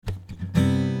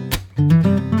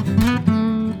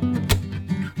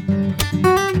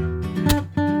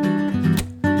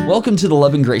welcome to the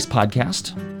Love and Grace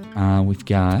podcast. We've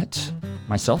got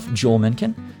myself, Joel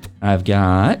Mencken. I've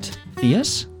got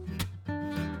Theus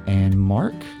and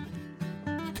Mark.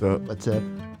 What's up?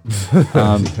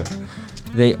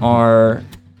 They are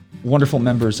wonderful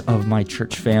members of my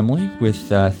church family, with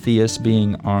Theus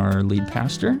being our lead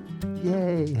pastor.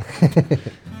 Yay.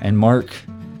 And Mark,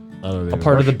 a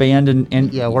part of the band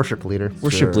and Yeah, worship leader.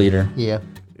 worship leader. Yeah.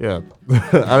 Yeah.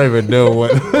 I don't even know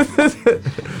what.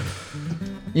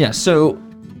 Yeah, so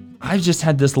I've just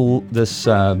had this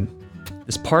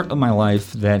part of my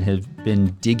life that has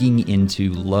been digging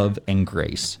into love and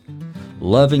grace.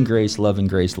 Love and grace, love and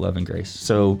grace, love and grace.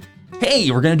 So, hey,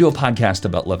 we're going to do a podcast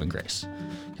about love and grace,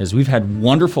 because we've had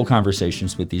wonderful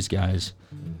conversations with these guys.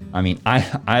 I mean,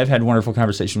 I've had wonderful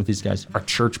conversations with these guys. Our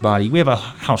church body, we have a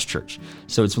house church,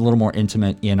 so it's a little more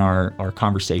intimate in our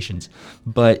conversations.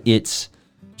 But it's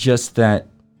just that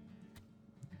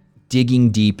digging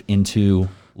deep into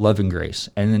love and grace,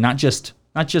 and then not just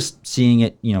seeing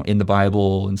it, in the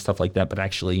Bible and stuff like that, but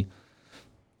actually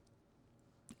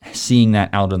seeing that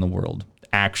out in the world,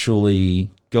 actually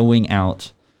going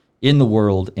out in the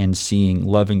world and seeing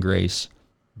love and grace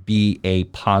be a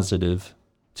positive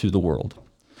to the world.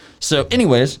 So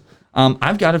anyways,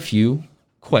 I've got a few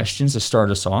questions to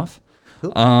start us off.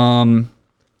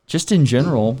 Just in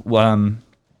general,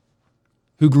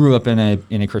 who grew up in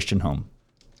a Christian home?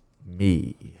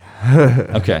 Me.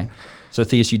 Okay. So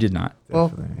Theus, you did not.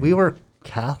 Well, we were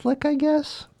Catholic, I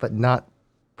guess, but not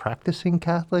practicing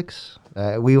Catholics.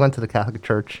 We went to the Catholic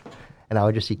church, and I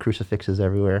would just see crucifixes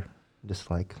everywhere.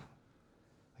 Just like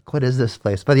what is this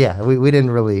place? But yeah, we didn't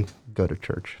really go to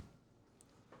church.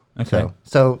 Okay.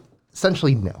 So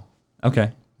essentially, no.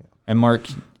 Okay. And Mark,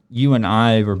 you and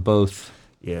I were both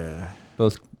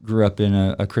grew up in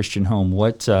a Christian home.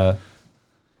 What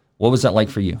was that like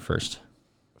for you first?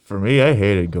 For me, I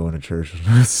hated going to church.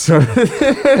 So, it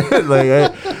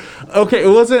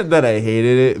wasn't that I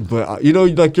hated it, but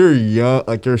like you're young,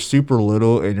 like you're super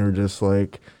little, and you're just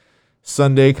like,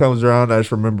 Sunday comes around. I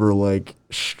just remember like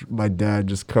my dad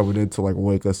just coming in to like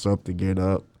wake us up to get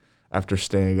up after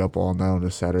staying up all night on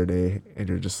a Saturday, and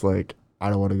you're just like, I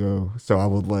don't want to go. So I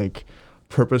would like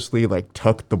purposely like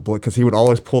tuck the blanket, because he would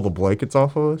always pull the blankets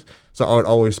off of us. So I would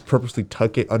always purposely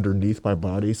tuck it underneath my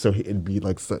body, so it'd be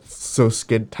like so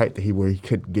skin tight that he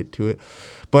couldn't get to it.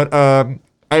 But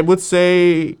I would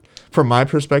say, from my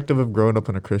perspective of growing up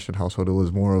in a Christian household, it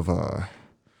was more of a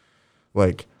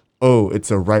like, oh,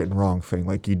 it's a right and wrong thing.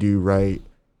 Like, you do right,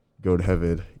 go to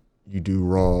heaven. You do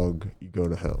wrong, you go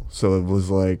to hell. So it was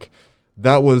like,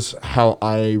 that was how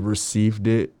I received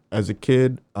it as a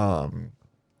kid.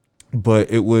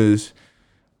 But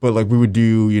like we would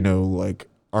do, like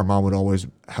our mom would always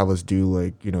have us do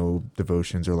like,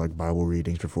 devotions or like Bible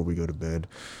readings before we go to bed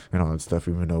and all that stuff,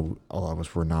 even though a lot of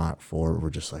us were not for it. We're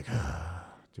just like,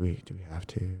 do we have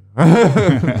to?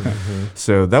 Mm-hmm.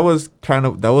 So that was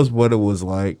what it was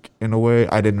like in a way.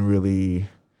 I didn't really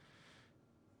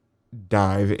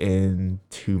dive in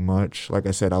too much. Like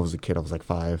I said, I was a kid. I was like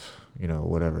 5,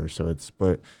 whatever. So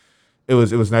it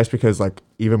was nice because like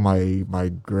even my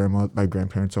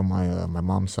grandparents on my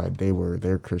mom's side,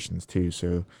 they're Christians too.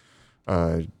 So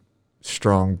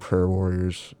strong prayer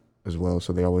warriors as well.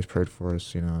 So they always prayed for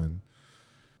us,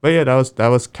 but yeah, that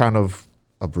was kind of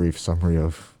a brief summary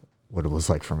of what it was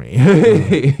like for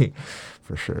me.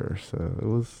 For sure. So it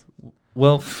was.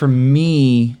 Well, for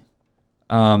me,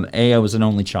 I was an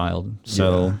only child,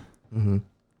 so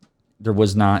there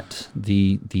was not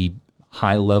the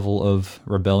high level of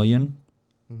rebellion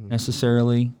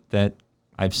necessarily that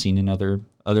I've seen in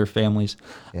other families.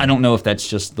 Yeah. I don't know if that's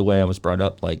just the way I was brought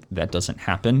up, like that doesn't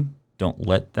happen, don't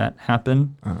let that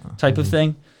happen type of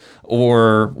thing,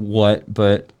 or what.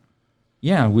 But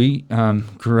yeah, we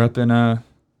grew up in a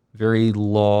very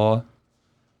law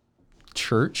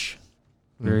church.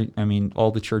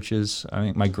 All the churches. I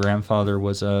think my grandfather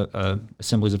was a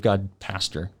Assemblies of God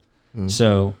pastor,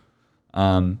 so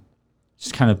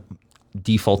just kind of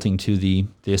defaulting to the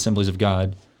Assemblies of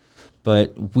God.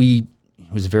 But it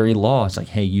was very law. It's like,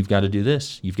 hey, you've got to do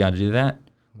this, you've got to do that,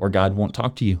 or God won't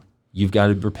talk to you. You've got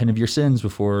to repent of your sins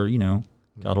before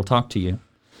God will talk to you,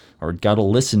 or God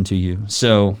will listen to you.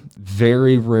 So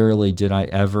very rarely did I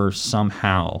ever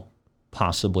somehow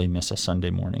possibly miss a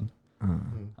Sunday morning.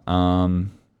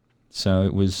 So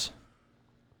it was,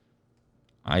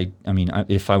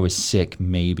 if I was sick,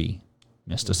 maybe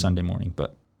missed a Sunday morning.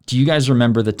 But do you guys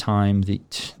remember the time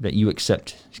that you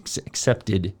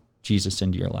accepted Jesus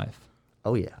into your life?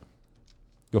 Oh yeah.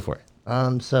 Go for it.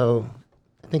 So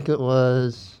I think it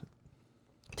was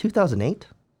 2008.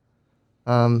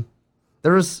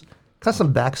 There was kind of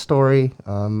some backstory.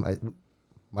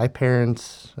 my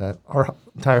parents, our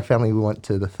entire family, we went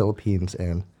to the Philippines,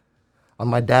 and on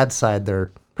my dad's side,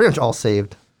 they're pretty much all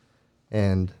saved,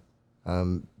 and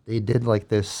they did like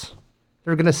this.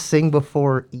 They were gonna sing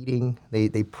before eating.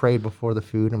 They prayed before the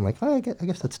food. I'm like, oh, I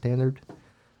guess that's standard.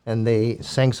 And they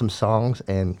sang some songs,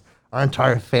 and our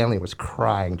entire family was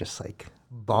crying, just like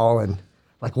bawling.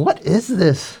 Like, what is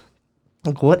this?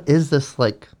 Like, what is this?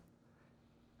 Like,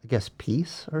 I guess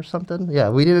peace or something. Yeah,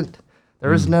 we didn't. There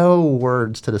was no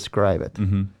words to describe it.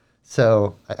 Mm-hmm.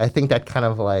 So I think that kind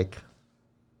of like,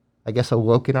 I guess,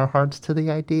 awoke in our hearts to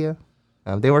the idea.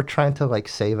 They were trying to like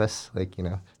save us, like,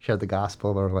 share the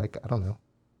gospel, or like, I don't know,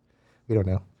 we don't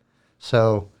know.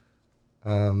 So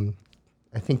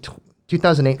I think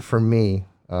 2008 for me,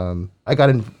 I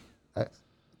got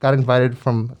invited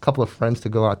from a couple of friends to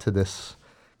go out to this.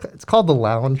 It's called The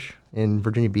Lounge in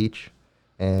Virginia Beach,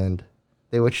 and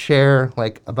they would share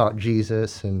like about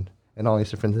Jesus and all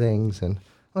these different things. And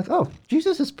I'm like, oh,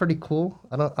 Jesus is pretty cool.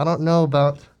 I don't know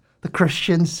about the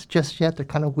Christians just yet. They're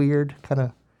kind of weird,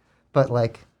 but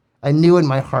like I knew in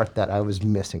my heart that I was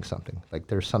missing something. Like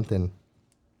there's something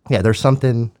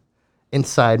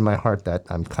inside my heart that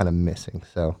I'm kind of missing.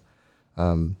 So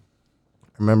I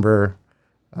remember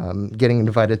getting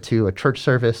invited to a church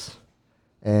service,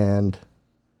 and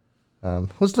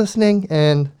was listening,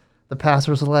 and the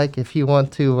pastor was like, if you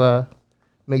want to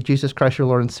make Jesus Christ your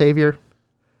Lord and Savior,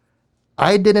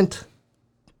 I didn't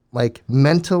like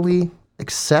mentally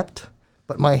accept,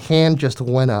 but my hand just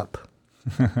went up.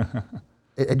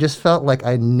 It just felt like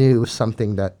I knew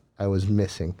something that I was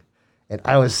missing. And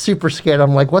I was super scared.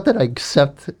 I'm like, what did I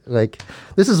accept? Like,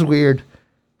 this is weird.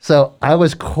 So I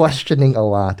was questioning a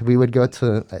lot. We would go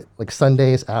to like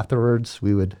Sundays afterwards,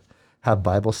 we would have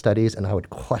Bible studies, and I would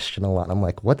question a lot. I'm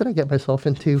like, what did I get myself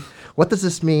into? What does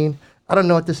this mean? I don't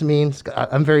know what this means.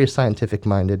 I'm very scientific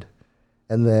minded.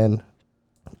 And then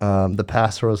the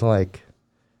pastor was like,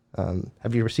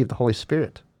 have you received the Holy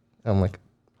Spirit? I'm like,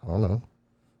 I don't know.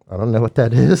 I don't know what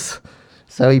that is.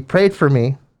 So he prayed for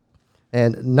me,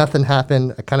 and nothing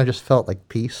happened. I kind of just felt like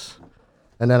peace.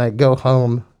 And then I go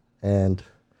home, and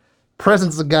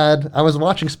presence of God. I was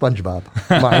watching SpongeBob,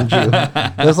 mind you.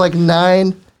 It was like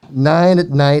 9 at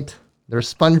night.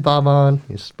 There's SpongeBob on.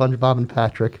 SpongeBob and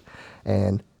Patrick.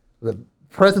 And the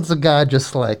presence of God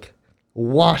just like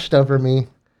washed over me.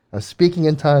 I was speaking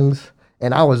in tongues,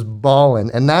 and I was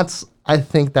bawling. And I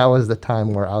think that was the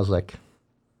time where I was like,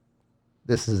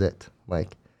 this is it.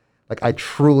 Like I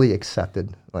truly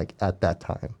accepted, like, at that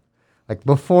time. Like,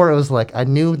 before, it was like I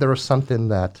knew there was something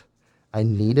that I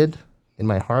needed in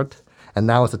my heart, and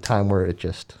that was the time where it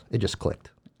just clicked.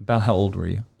 About how old were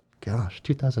you? Gosh,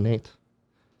 2008.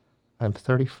 I'm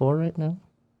 34 right now.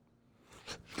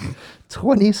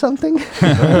 20 something.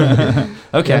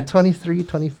 Okay. Yeah, 23,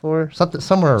 24,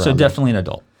 somewhere around. So there. definitely an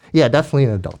adult. Yeah, definitely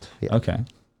an adult. Yeah. Okay.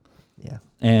 Yeah.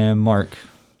 And Mark,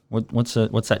 what's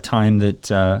that time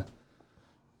that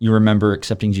you remember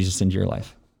accepting Jesus into your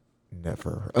life?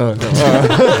 Never.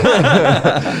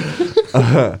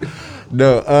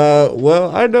 No.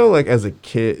 Well, I know, like, as a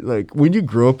kid, like, when you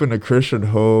grow up in a Christian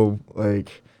home,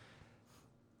 like,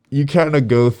 you kind of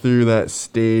go through that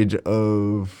stage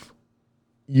of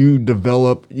you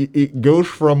develop. It goes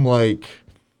from, like,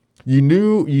 you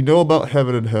know about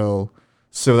heaven and hell,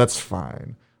 so that's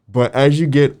fine. But as you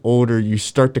get older, you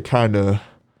start to kind of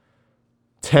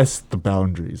test the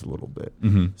boundaries a little bit.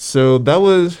 Mm-hmm. So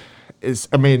that's,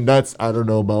 I don't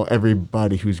know about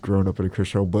everybody who's grown up in a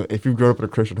Christian home, but if you've grown up in a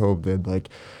Christian home, then, like,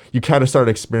 you kind of start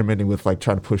experimenting with, like,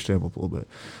 trying to push them up a little bit.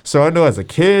 So I know as a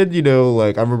kid,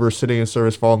 like, I remember sitting in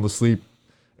service, falling asleep,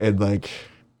 and, like,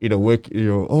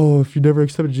 oh, if you never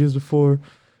accepted Jesus before,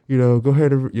 go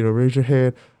ahead and, raise your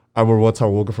hand. I remember one time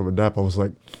I woke up from a nap, I was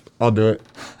like, I'll do it.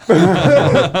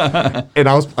 And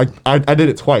I was like, I did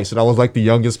it twice, and I was like the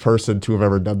youngest person to have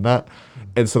ever done that.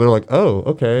 And so they're like, oh,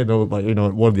 okay. And like,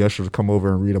 one of the ushers would come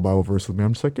over and read a Bible verse with me.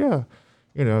 I'm just like, yeah,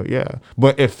 yeah.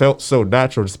 But it felt so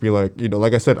natural just to be like,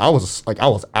 like I said, I was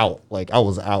out. Like, I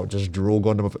was out, just drool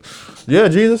going to my face. Yeah,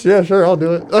 Jesus, yeah, sure, I'll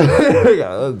do it. Yeah,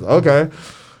 okay.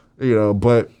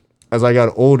 But as I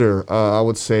got older, I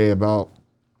would say about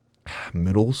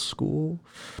middle school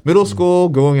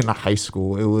going into high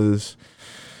school, it was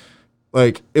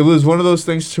one of those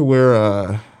things to where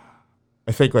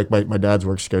I think, like, my dad's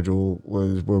work schedule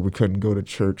was where we couldn't go to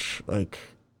church, like,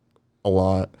 a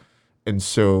lot. And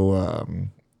so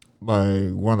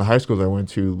one of the high schools I went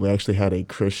to, we actually had a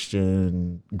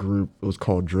Christian group. It was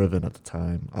called Driven at the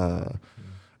time.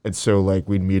 And so like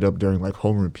we'd meet up during like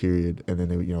homeroom period, and then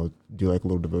they would, do like a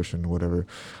little devotion or whatever.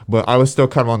 But I was still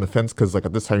kind of on the fence because like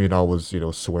at this time, I was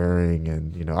swearing,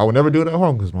 and I would never do it at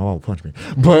home because my mom would punch me.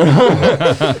 But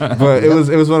but it was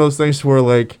one of those things where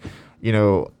like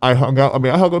I hung out. I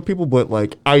mean, I hung out with people, but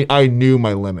like I knew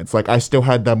my limits. Like I still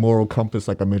had that moral compass,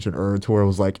 like I mentioned earlier, to where it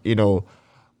was like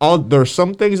there's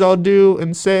some things I'll do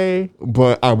and say,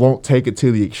 but I won't take it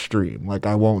to the extreme. Like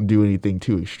I won't do anything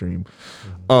too extreme.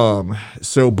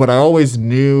 But I always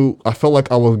knew, I felt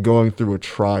like I was going through a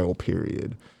trial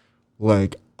period.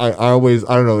 Like I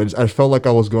don't know, I felt like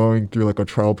I was going through like a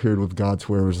trial period with God,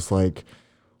 to where it was just like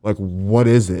what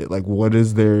is it? Like what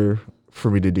is there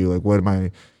for me to do? Like what am I,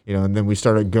 and then we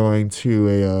started going to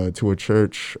a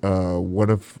church. One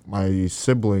of my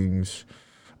siblings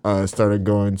started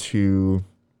going to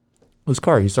his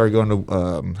car. He started going to,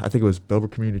 I think it was Belver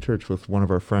Community Church with one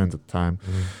of our friends at the time.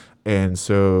 Mm-hmm. And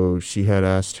so she had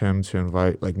asked him to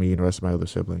invite like me and the rest of my other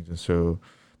siblings. And so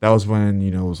that was when,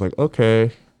 it was like,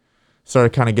 okay,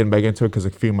 started kind of getting back into it because a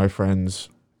few of my friends,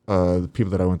 the people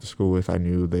that I went to school with, I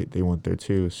knew they went there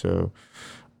too. So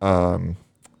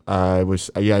I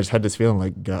just had this feeling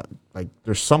like, God, like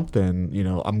there's something,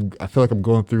 I feel like I'm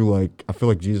going through like, I feel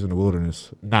like Jesus in the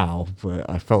wilderness now, but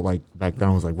I felt like back then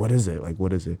I was like, what is it? Like,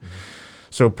 what is it? Mm-hmm.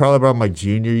 So probably about my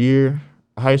junior year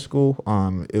of high school,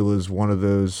 it was one of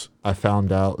those, I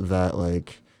found out that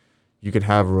like you could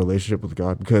have a relationship with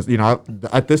God because,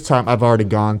 at this time I've already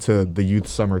gone to the youth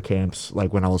summer camps,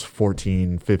 like when I was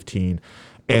 14, 15,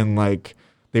 and like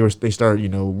they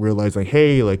started, realizing like,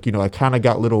 hey, like, I kind of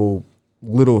got little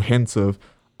hints of,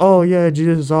 oh yeah,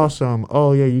 Jesus is awesome.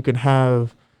 Oh yeah, you can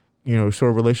have, sort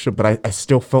of relationship, but I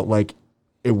still felt like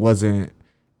it wasn't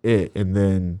it. And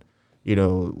then,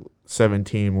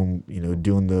 17 when,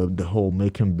 doing the whole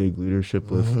Make Him Big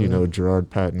leadership with, Gerard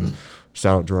Patton.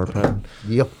 Shout out Gerard Patton.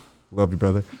 Yep. Love you,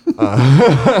 brother.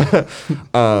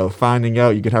 Finding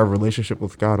out you could have a relationship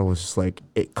with God, I was just like,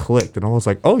 it clicked. And I was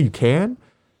like, oh, you can?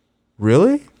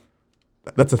 Really?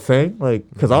 That's a thing? Like,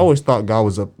 because I always thought God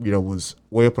was up, was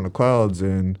way up in the clouds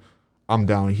and I'm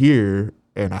down here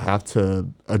and I have to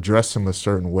address him a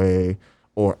certain way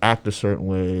or act a certain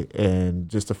way. And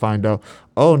just to find out,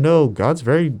 oh no, God's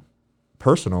very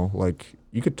personal. Like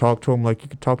you could talk to him like you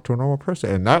could talk to a normal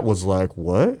person. And that was like,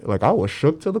 what? Like I was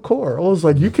shook to the core. I was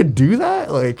like, you could do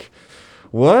that? Like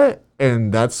what?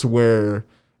 And that's where,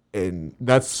 and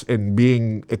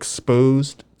being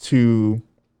exposed to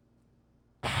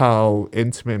how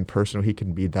intimate and personal he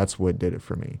can be, that's what did it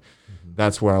for me. Mm-hmm.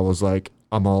 That's where I was like,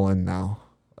 I'm all in now.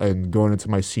 And going into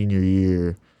my senior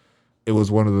year, it was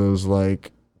one of those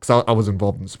like, because I was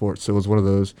involved in sports, so it was one of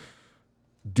those,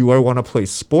 do I want to play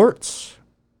sports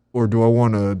or do I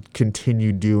want to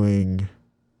continue doing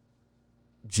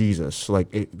Jesus,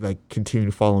 like continue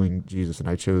following Jesus? And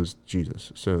I chose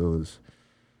Jesus. So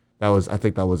I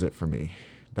think that was it for me.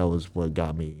 That was what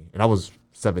got me. And I was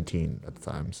 17 at the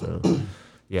time, so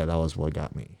yeah, that was what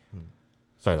got me.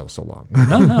 Sorry, that was so long.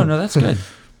 No, that's good.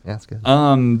 Yeah, that's good.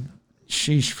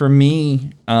 Sheesh, for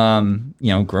me,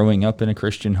 growing up in a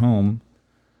Christian home,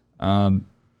 I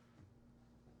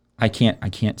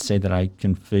can't say that I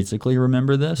can physically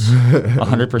remember this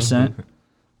 100%,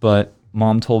 but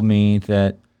Mom told me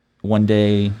that one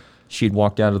day she'd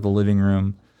walked out of the living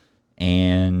room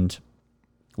and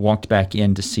walked back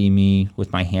in to see me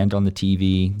with my hand on the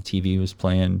TV. The TV was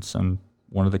playing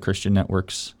one of the Christian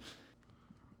networks,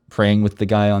 praying with the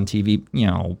guy on TV,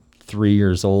 3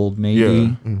 years old maybe.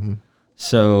 Yeah. Mm-hmm.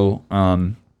 So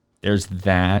there's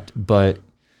that, but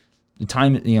the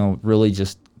time, really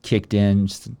just kicked in,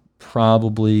 just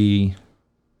probably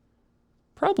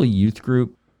youth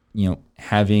group,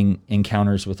 having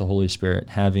encounters with the Holy Spirit,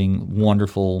 having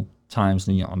wonderful times,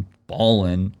 and I'm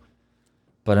bawling,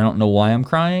 but I don't know why I'm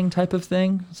crying type of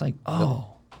thing. It's like, oh.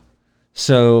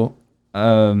 So,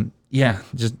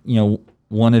 just,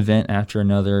 one event after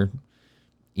another,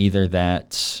 either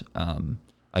that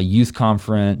a youth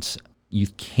conference,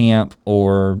 youth camp,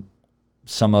 or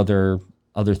some other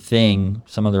thing,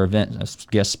 some other event, a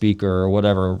guest speaker or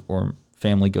whatever, or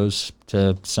family goes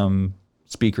to some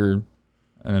speaker,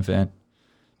 an event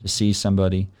to see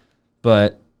somebody.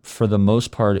 But for the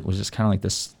most part, it was just kind of like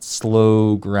this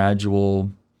slow,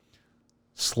 gradual,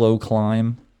 slow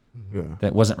climb. Yeah.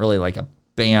 That wasn't really like a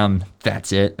bam,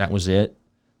 that's it, that was it.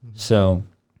 So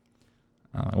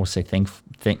I will say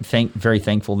very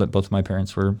thankful that both my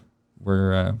parents were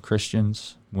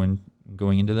Christians when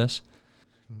going into this.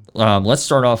 Let's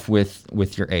start off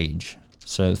with your age.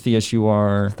 So Theus, you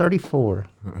are 34.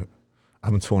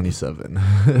 I'm 27.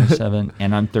 27,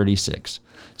 and I'm 36.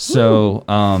 So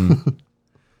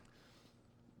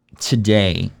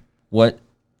today, what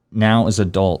now as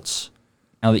adults,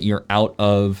 now that you're out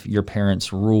of your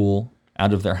parents' rule,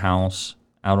 out of their house,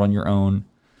 out on your own,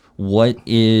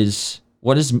 what's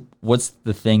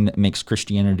the thing that makes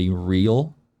Christianity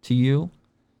real to you?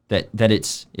 That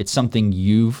it's something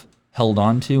you've held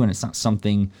on to, and it's not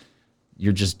something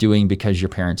you're just doing because your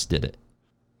parents did it.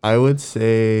 I would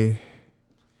say,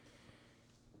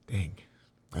 dang,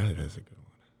 that is a good one.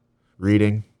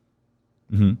 Reading.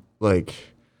 Mm-hmm. Like,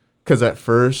 because at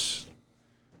first,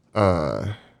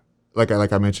 like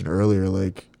I mentioned earlier,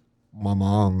 like my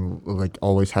mom like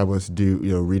always had us do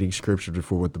reading scripture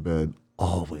before we went to bed,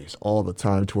 always, all the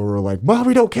time, to where we're like, Mom,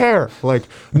 we don't care. Like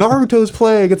Naruto's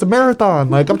playing, it's a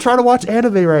marathon. Like I'm trying to watch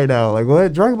anime right now. Like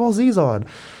what? Dragon Ball Z's on.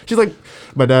 She's like,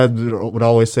 my dad would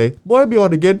always say, "Boy, be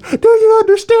on again. Do you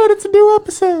understand? It's a new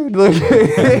episode." Like,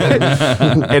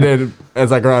 and then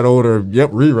as I got older,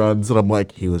 yep, reruns, and I'm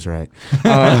like, he was right.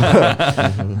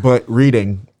 But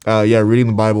reading, reading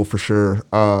the Bible for sure.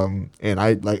 I'm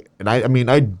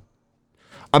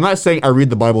not saying I read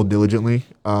the Bible diligently.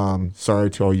 Sorry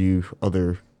to all you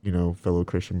other, fellow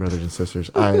Christian brothers and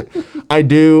sisters. I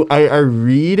do. I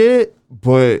read it,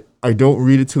 but I don't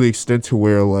read it to the extent to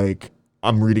where like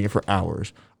I'm reading it for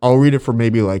hours. I'll read it for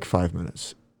maybe like 5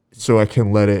 minutes, so I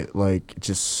can let it like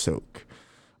just soak.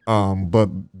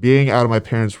 But being out of my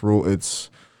parents' rule,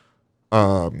 it's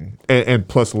and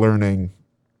plus learning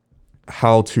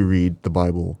how to read the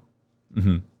Bible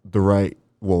the right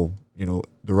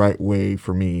way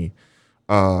for me.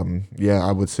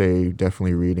 I would say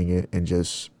definitely reading it and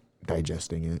just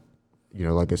digesting it.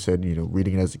 Like I said,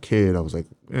 reading it as a kid, I was like,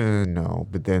 no.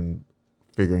 But then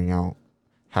figuring out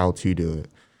how to do it,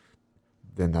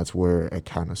 then that's where it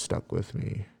kind of stuck with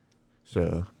me.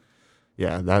 So,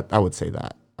 yeah, that I would say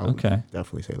that. I would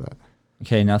definitely say that.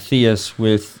 Okay, now Theus,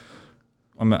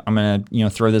 I'm gonna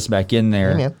throw this back in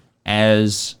there. Yeah.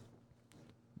 As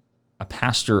a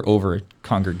pastor over a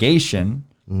congregation.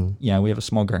 Yeah, we have a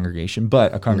small congregation,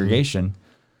 but a congregation.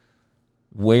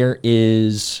 Where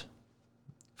is,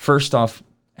 first off,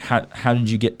 how did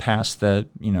you get past the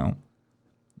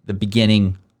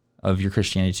beginning of your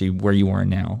Christianity where you are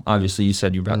now? Obviously, you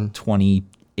said you're about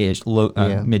 20-ish,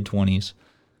 mid 20s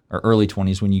or early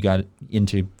 20s when you got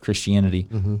into Christianity.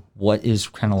 What is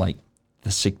kind of like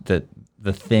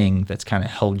the thing that's kind of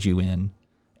held you in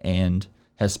and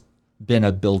has been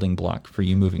a building block for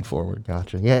you moving forward?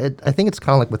 Gotcha. Yeah, I think it's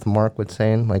kind of like what Mark was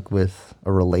saying, like with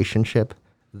a relationship.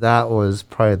 That was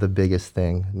probably the biggest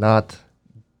thing. Not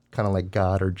kind of like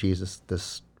God or Jesus,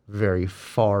 this very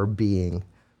far being,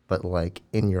 but like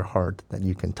in your heart that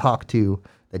you can talk to,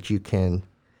 that you can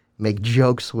make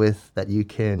jokes with, that you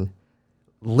can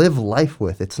live life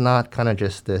with. It's not kind of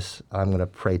just this, I'm going to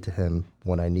pray to him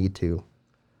when I need to.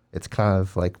 It's kind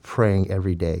of like praying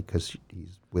every day because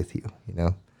he's with you,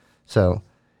 So,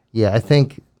 yeah, I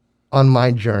think on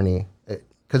my journey,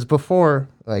 because before,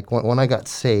 like when I got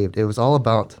saved, it was all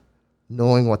about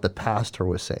knowing what the pastor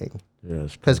was saying.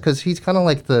 Yes. Because he's kind of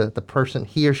like the person,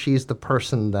 he or she's the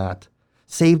person that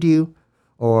saved you,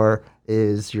 or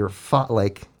is your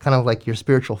kind of like your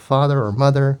spiritual father or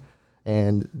mother,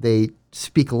 and they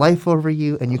speak life over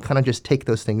you, and you kind of just take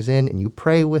those things in and you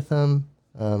pray with them.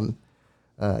 You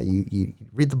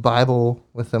read the Bible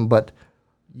with them, but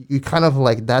you kind of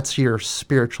like, that's your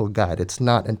spiritual guide. It's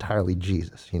not entirely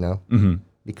Jesus,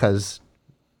 because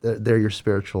they're your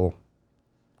spiritual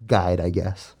guide, I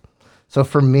guess. So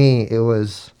for me, it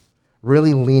was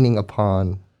really leaning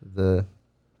upon the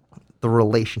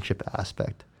relationship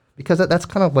aspect, because that's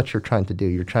kind of what you're trying to do.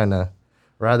 You're trying to,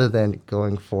 rather than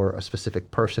going for a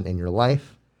specific person in your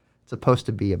life, it's supposed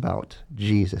to be about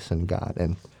Jesus and God.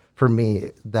 And for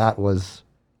me, that was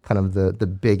kind of the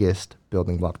biggest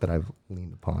building block that I've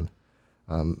leaned upon.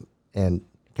 And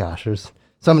gosh, there's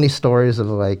so many stories of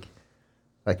like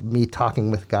me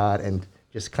talking with God and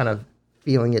just kind of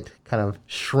feeling it kind of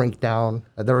shrink down.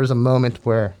 There was a moment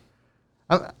where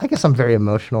I guess I'm very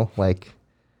emotional. Like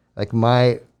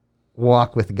my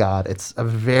walk with God, it's a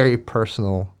very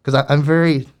personal, because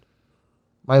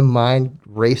my mind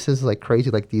races like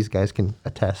crazy, like these guys can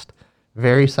attest.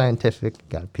 Very scientific,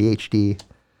 got a PhD,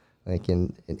 like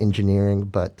in engineering,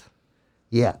 but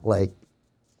yeah, like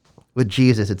with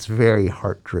Jesus, it's very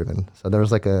heart driven. So there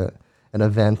was like an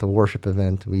event, a worship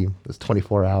event. It was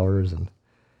 24 hours, and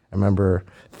I remember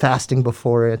fasting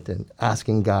before it and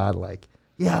asking God, like,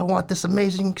 yeah, I want this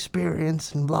amazing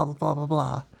experience and blah, blah, blah, blah,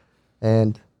 blah.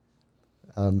 And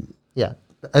the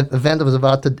event that was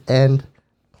about to end,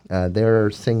 they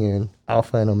were singing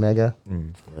Alpha and Omega.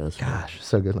 Yes, gosh,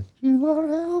 so good. Like, you are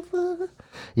Alpha.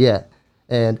 Yeah.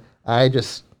 And I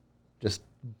just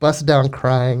busted down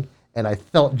crying. and I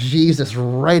felt Jesus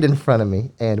right in front of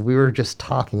me, and we were just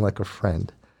talking like a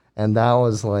friend. And that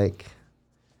was like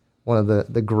one of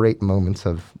the great moments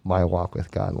of my walk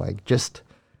with God, like just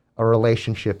a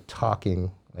relationship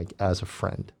talking like as a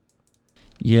friend.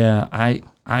 Yeah,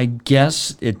 I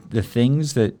guess the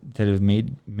things that have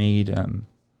made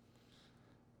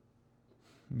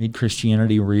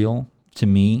Christianity real to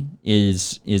me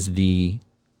is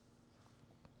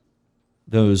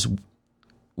those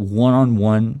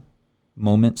one-on-one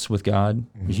moments with God.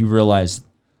 Mm-hmm. You realize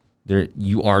there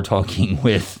you are talking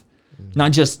with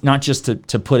not just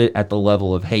to put it at the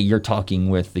level of, hey, you're talking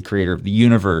with the creator of the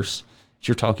universe.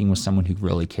 You're talking with someone who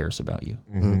really cares about you.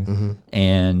 Mm-hmm. Mm-hmm.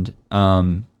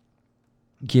 And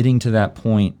getting to that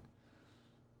point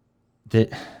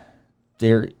that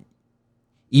there,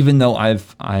 even though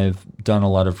I've done a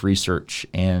lot of research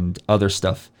and other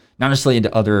stuff, not necessarily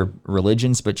into other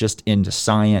religions, but just into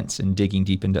science and digging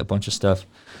deep into a bunch of stuff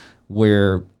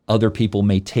where other people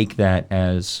may take that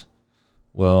as,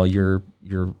 well, you're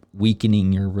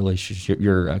weakening your relationship,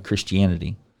 your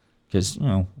Christianity, because,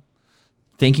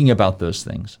 thinking about those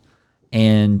things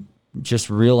and just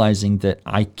realizing that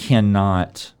I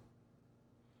cannot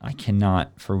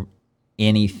for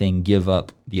anything give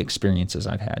up the experiences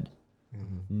I've had,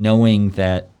 knowing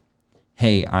that,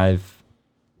 hey, I've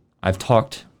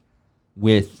talked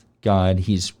with God,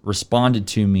 He's responded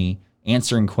to me,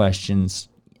 answering questions,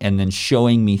 and then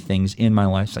showing me things in my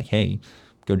life. It's like, hey,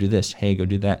 go do this. Hey, go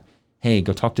do that. Hey,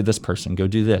 go talk to this person. Go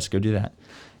do this. Go do that.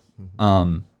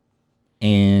 Mm-hmm.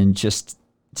 And just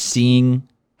seeing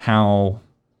how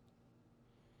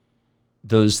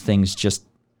those things just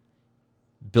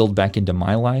build back into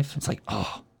my life. It's like,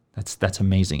 oh, that's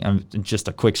amazing. Just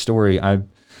a quick story.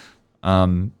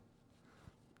 I'm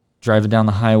driving down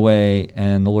the highway,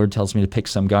 and the Lord tells me to pick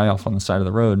some guy off on the side of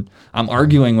the road. I'm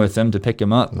arguing with him to pick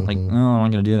him up. Mm-hmm. Like, no, I'm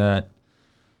not going to do that.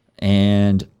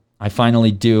 And I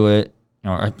finally do it.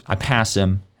 I pass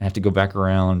him. I have to go back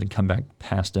around and come back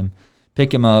past him,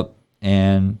 pick him up,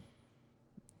 and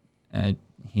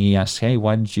he asks, "Hey,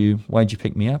 why did you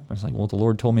pick me up?" I was like, "Well, the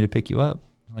Lord told me to pick you up."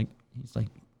 He's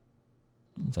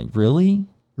like, really?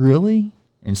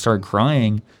 And started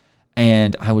crying.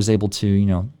 And I was able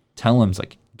to, tell him, it's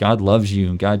like, God loves you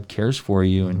and God cares for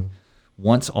you and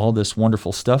wants all this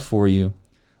wonderful stuff for you.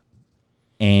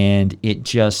 And it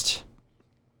just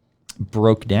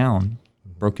broke him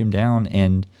down.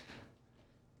 And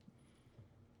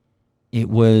it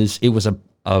was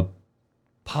a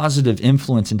positive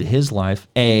influence into his life.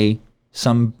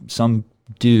 Some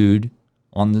dude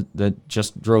that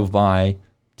just drove by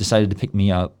decided to pick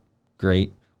me up.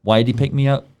 Great. Why did he pick me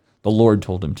up? The Lord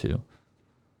told him to.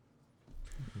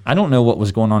 I don't know what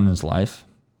was going on in his life.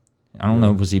 I don't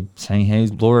know. Was he saying, "Hey,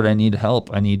 Lord, I need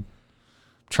help. I need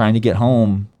trying to get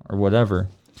home," or whatever?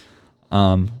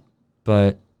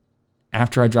 But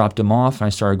after I dropped him off, I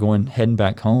started heading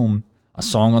back home. A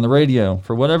song on the radio,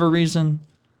 for whatever reason,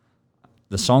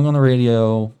 the song on the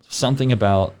radio, something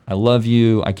about, I love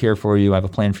you, I care for you, I have a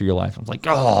plan for your life. I was like,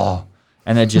 oh,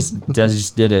 and that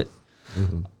just did it.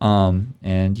 Mm-hmm.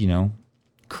 And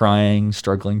crying,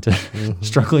 struggling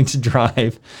to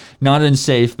drive, not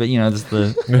unsafe, but this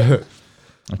the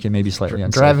okay, maybe slightly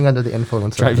unsafe. Driving under the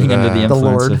influence. Under the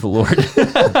influence of the Lord.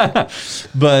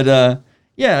 But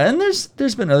yeah, and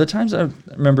there's been other times. I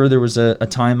remember there was a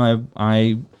time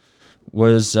I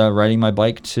was riding my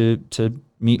bike to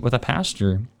meet with a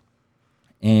pastor,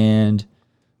 and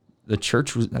the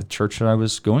church that I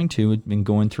was going to had been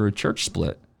going through a church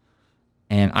split,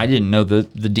 and I didn't know the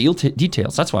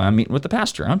details. That's why I'm meeting with the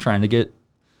pastor. I'm trying to get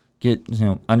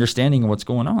understanding of what's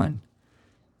going on.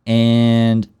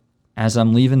 And as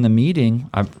I'm leaving the meeting,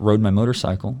 I rode my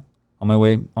motorcycle on my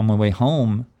way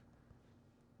home,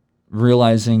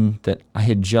 realizing that I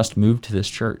had just moved to this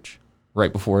church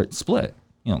right before it split.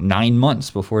 9 months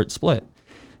before it split.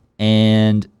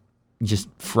 And just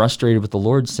frustrated with the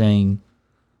Lord, saying,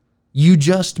 "You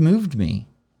just moved me."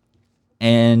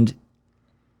 And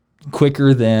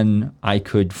quicker than I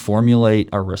could formulate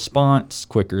a response,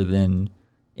 quicker than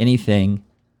anything,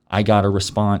 I got a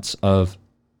response of,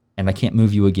 "And I can't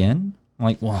move you again?" I'm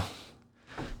like, "Well,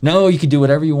 no, you can do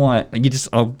whatever you want.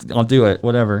 I'll do it,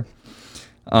 whatever."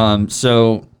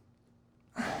 So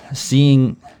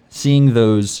seeing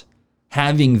those,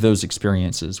 having those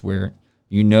experiences where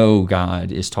God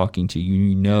is talking to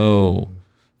you,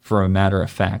 for a matter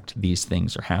of fact, these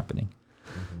things are happening.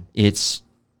 Mm-hmm. It's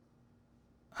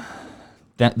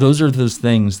that those are those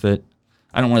things that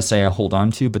I don't want to say I hold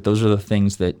on to, but those are the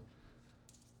things that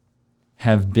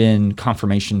have been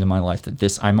confirmation in my life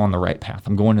that I'm on the right path.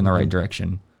 I'm going in the right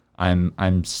direction. I'm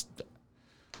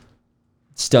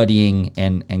studying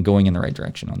and going in the right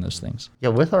direction on those things. Yeah,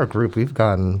 with our group, we've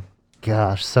gotten,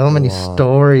 gosh, so many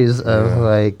stories of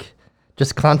like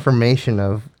just confirmation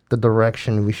of the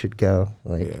direction we should go.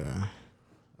 Like, Yeah,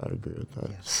 I'd agree with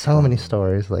that. so many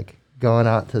stories, like going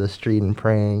out to the street and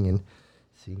praying and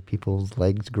seeing people's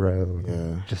legs grow.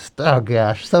 Yeah. Just, oh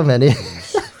gosh, so many.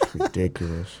 It's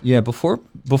ridiculous. Yeah, before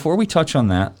we touch on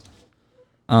that,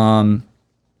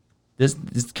 this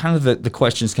kind of the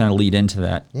questions kind of lead into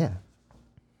that. Yeah.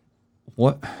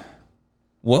 What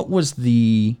was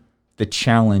the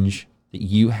challenge that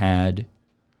you had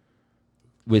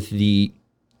with the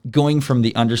going from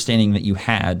the understanding that you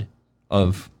had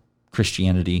of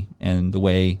Christianity and the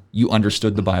way you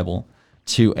understood the Bible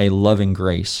to a loving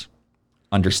grace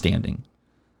understanding?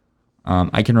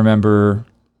 I can remember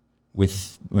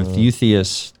with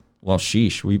Eutheus. Well,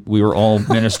 sheesh, we were all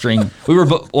ministering. We were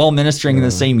all ministering in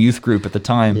the same youth group at the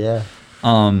time. Yeah.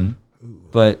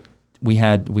 But we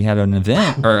had an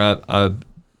event or a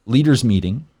leaders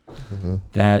meeting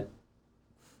that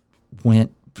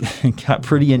got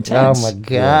pretty intense. Oh my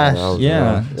gosh.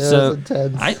 Yeah. It So was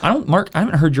intense. I don't, Mark. I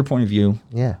haven't heard your point of view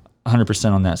Yeah.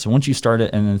 100% on that. So once you start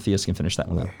it, and then Theus can finish that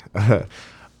one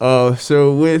up.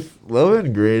 So with Love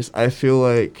and Grace, I feel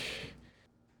like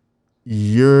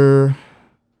you're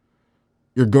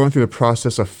going through the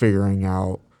process of figuring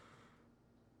out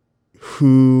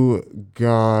who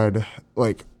God,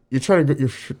 like, you're trying to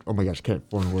oh my gosh, I can't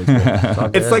form words.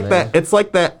 It's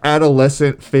like that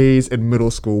adolescent phase in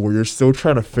middle school where you're still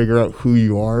trying to figure out who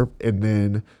you are and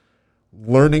then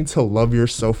learning to love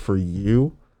yourself for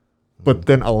you, but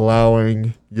then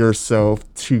allowing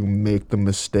yourself to make the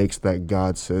mistakes that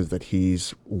God says that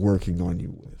he's working on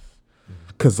you with.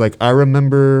 Cause like, I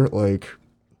remember like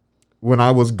when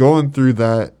I was going through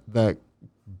that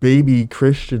baby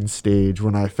Christian stage,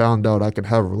 when I found out I could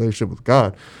have a relationship with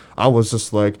God, I was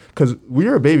just like, because we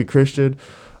are a baby Christian.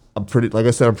 I'm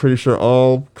pretty sure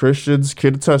all Christians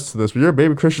can attest to this. When you're a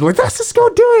baby Christian, like, let's just go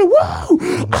do it. Whoa,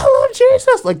 I love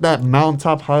Jesus. Like that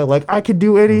mountaintop high, like I can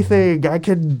do anything. I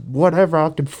can whatever. I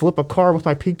can flip a car with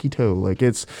my pinky toe. Like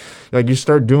it's like you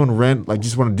start doing rent, like you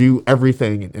just want to do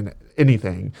everything and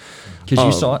anything. Because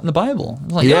you saw it in the Bible.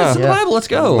 Like, yeah. it's in the Bible. Let's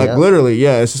go. Like literally,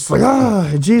 yeah. It's just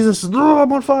like, Jesus,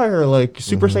 I'm on fire. Like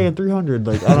Super Saiyan 300.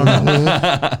 Like I don't know,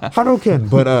 Hadouken.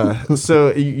 But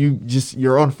so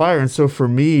you're on fire. And so for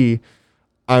me,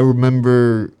 I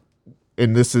remember,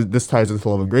 and this ties into the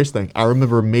Love and Grace thing. I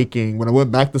remember when I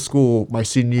went back to school my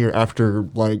senior year after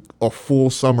like a full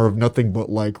summer of nothing but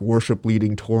like worship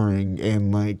leading, touring,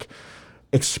 and like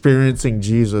experiencing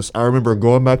Jesus. I remember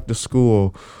going back to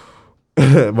school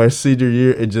my senior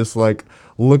year and just like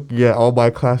looking at all my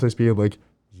classmates being like,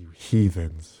 you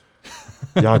heathens,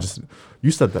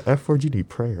 you said the F word, you need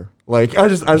prayer. Like I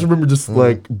just remember just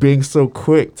like being so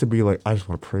quick to be like, I just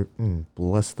want to pray,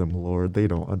 bless them, Lord, they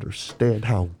don't understand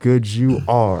how good you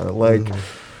are. Like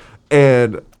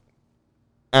and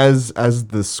as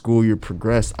the school year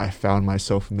progressed, I found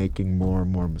myself making more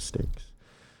and more mistakes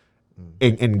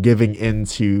and giving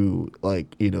into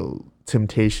like,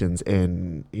 temptations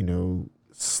and,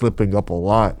 slipping up a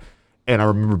lot. And I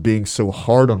remember being so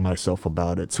hard on myself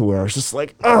about it to where I was just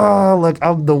like, like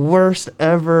I'm the worst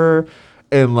ever.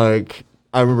 And like,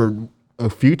 I remember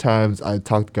a few times I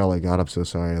talked to God, like, God, I'm so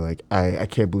sorry. Like, I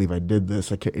can't believe I did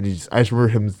this. I just remember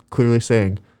him clearly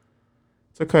saying,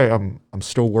 it's okay. I'm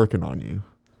still working on you.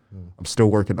 I'm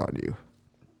still working on you.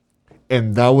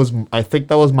 And I think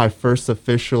that was my first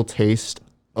official taste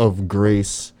of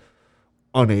grace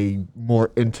on a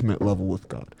more intimate level with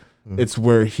God. It's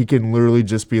where he can literally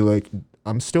just be like,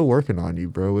 I'm still working on you,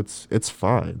 bro. It's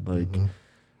fine. Like,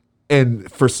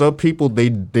 and for some people, they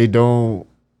don't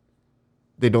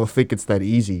think it's that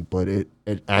easy, but it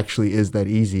actually is that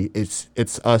easy.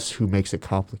 It's us who makes it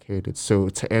complicated. So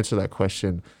to answer that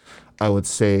question, I would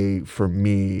say for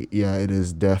me, yeah, it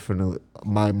is definitely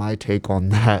my take on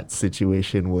that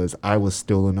situation was I was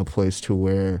still in a place to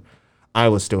where I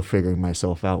was still figuring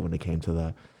myself out when it came to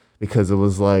that, because it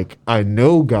was like, I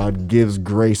know God gives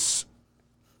grace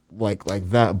like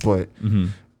that, but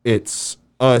it's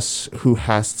us who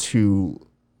has to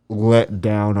let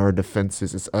down our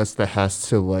defenses. It's us that has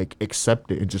to like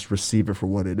accept it and just receive it for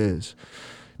what it is,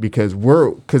 because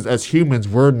as humans,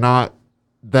 we're not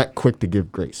that quick to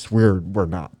give grace. We're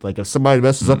not. Like if somebody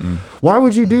messes up, why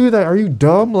would you do that? Are you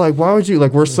dumb? Like why would you?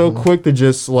 Like we're so quick to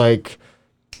just like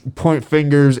point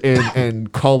fingers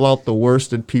and call out the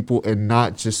worst in people and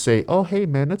not just say, oh hey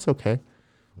man, it's okay.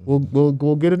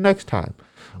 We'll get it next time.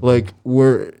 Like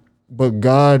but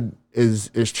God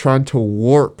is trying to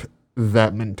warp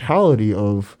that mentality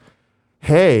of,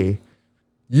 hey,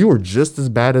 you were just as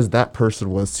bad as that person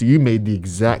was, so you made the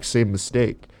exact same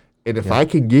mistake. And if I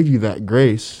can give you that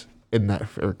grace and that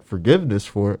forgiveness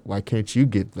for it, why can't you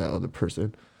give that other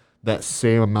person that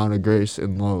same amount of grace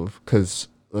and love? Because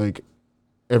like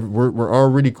we're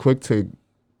already quick to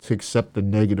accept the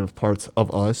negative parts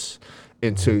of us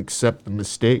and to accept the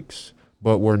mistakes,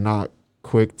 but we're not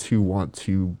quick to want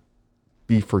to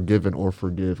be forgiven or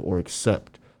forgive or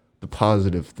accept the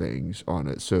positive things on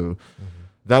it. So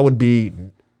that would be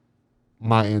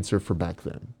my answer for back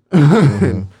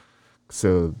then.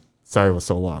 So sorry it was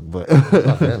so long, but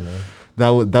that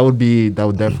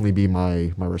would definitely be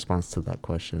my response to that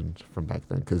question from back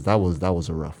then, because that was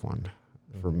a rough one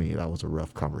for me. That was a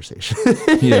rough conversation.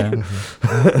 Yeah.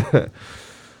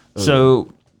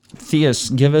 So, Theus,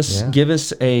 give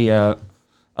us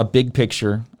a big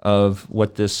picture of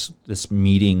what this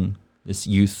meeting, this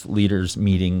youth leaders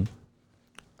meeting.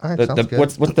 All right, sounds good.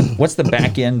 What's the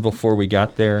back end before we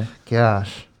got there?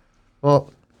 Gosh,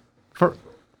 well,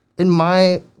 in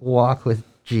my walk with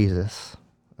Jesus,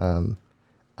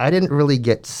 I didn't really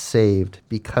get saved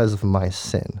because of my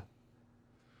sin.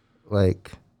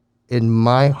 Like, in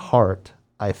my heart,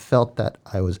 I felt that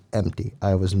I was empty.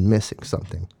 I was missing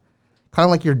something. Kind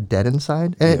of like you're dead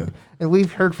inside. And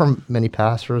we've heard from many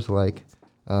pastors, like,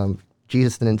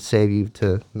 Jesus didn't save you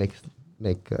to make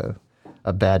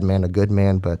a bad man a good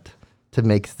man, but to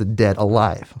make the dead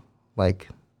alive. Like,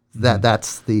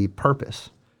 that's the purpose.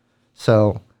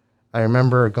 So I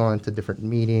remember going to different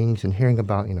meetings and hearing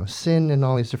about, sin and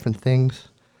all these different things.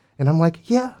 And I'm like,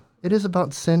 yeah, it is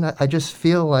about sin. I just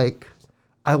feel like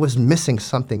I was missing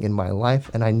something in my life,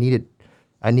 and I needed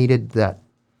that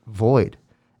void.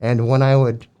 And when I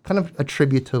would kind of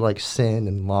attribute to like sin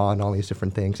and law and all these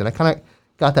different things, and I kind of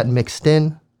got that mixed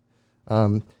in.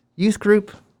 Youth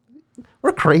group,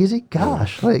 we're crazy.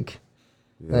 Gosh, like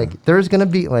there's gonna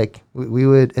be like we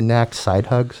would enact side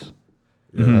hugs,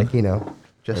 like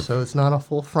just so it's not a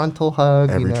full frontal hug.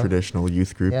 Every traditional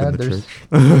youth group in the church.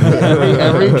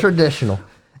 every traditional.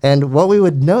 And what we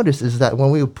would notice is that when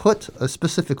we would put a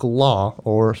specific law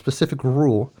or a specific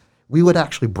rule, we would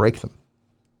actually break them.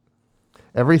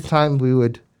 Every time we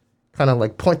would kind of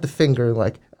like point the finger,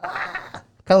 like, kind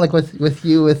of like with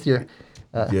you, with your,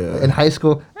 in high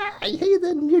school, hey,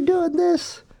 then you're doing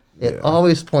this. It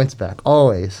always points back,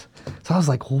 always. So I was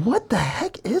like, what the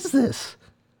heck is this?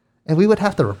 And we would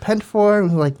have to repent for it. And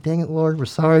we were like, dang it, Lord, we're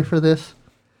sorry for this.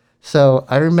 So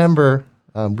I remember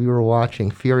we were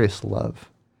watching Furious Love.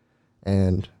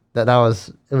 And it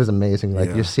was amazing.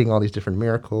 Like you're seeing all these different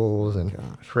miracles and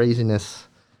craziness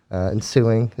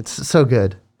ensuing. It's so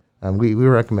good. We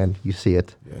recommend you see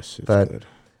it. Yes, it's good.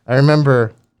 I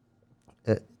remember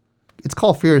it's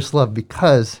called Furious Love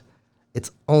because it's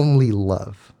only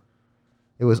love.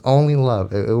 It was only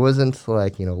love. It wasn't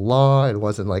like, law. It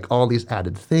wasn't like all these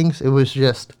added things. It was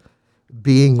just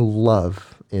being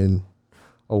love in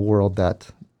a world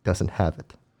that doesn't have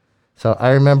it. So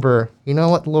I remember, you know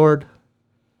what, Lord?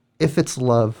 If it's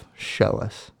love, show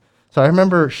us. So I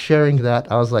remember sharing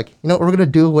that. I was like, we're going to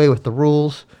do away with the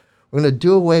rules. We're going to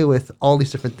do away with all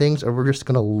these different things, or we're just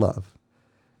going to love.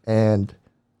 And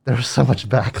there was so much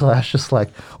backlash, just like,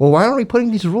 well, why aren't we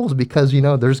putting these rules? Because,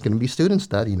 there's going to be students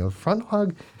that, front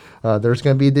hug. There's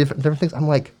going to be different things. I'm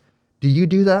like, do you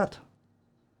do that?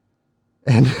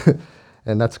 And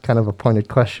and that's kind of a pointed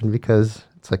question because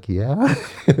it's like, yeah.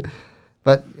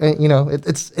 But,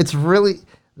 it's really,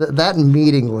 that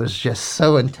meeting was just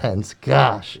so intense.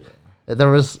 Gosh, it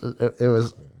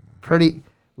was pretty,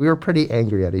 we were pretty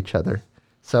angry at each other.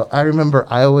 So I remember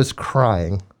I was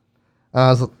crying.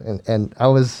 I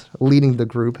was leading the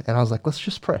group, and I was like, let's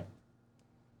just pray.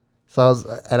 So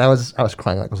I was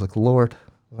crying. I was like, Lord,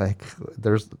 like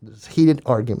there's this heated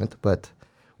argument, but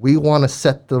we want to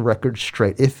set the record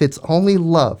straight. If it's only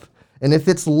love, and if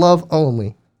it's love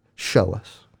only, show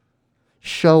us.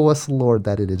 Show us, Lord,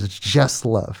 that it is just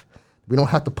love. We don't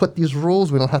have to put these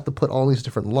rules. We don't have to put all these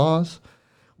different laws.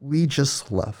 We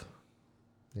just love.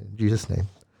 In Jesus' name.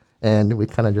 And we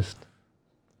kind of just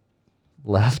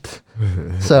left.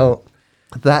 So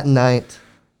that night,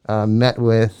 met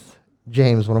with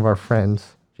James, one of our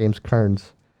friends, James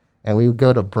Kearns, and we would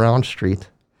go to Brown Street.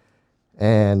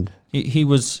 And he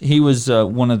was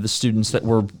one of the students that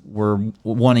were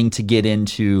wanting to get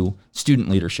into student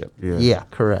leadership. Yeah,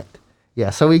 correct. Yeah,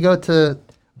 so we go to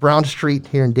Brown Street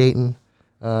here in Dayton,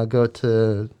 go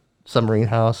to Submarine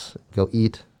House, go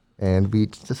eat, and we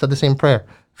said the same prayer.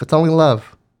 If it's only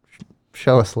love,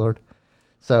 show us, Lord.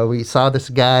 So we saw this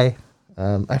guy,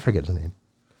 I forget his name.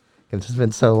 It's just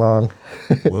been so long.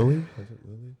 Willie? Was it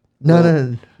Willie?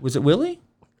 No. Was it Willie?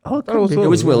 Oh, it was Willie. It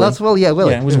was Willie. That's Willie. Yeah,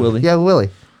 Willie. Yeah, it was Willie. Yeah, Willie.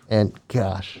 And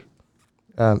gosh,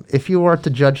 if you were to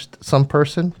judge some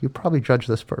person, you'd probably judge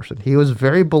this person. He was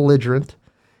very belligerent.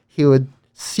 He would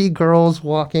see girls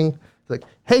walking, like,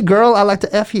 hey, girl, I like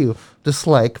to F you. Just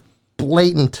like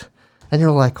blatant. And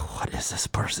you're like, what is this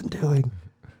person doing?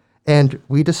 And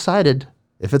we decided,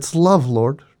 if it's love,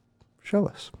 Lord, show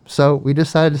us. So we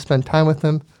decided to spend time with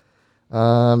him.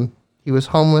 He was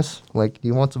homeless. Like, do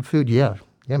you want some food? Yeah,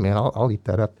 man, I'll eat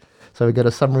that up. So we go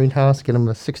to Submarine House, get him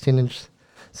a 16-inch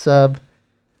sub,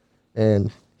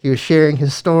 and he was sharing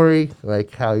his story,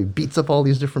 like how he beats up all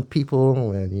these different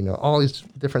people and, you know, all these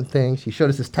different things. He showed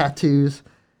us his tattoos.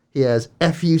 He has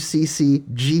F-U-C-C,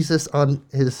 Jesus on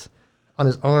his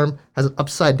arm, has an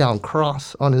upside-down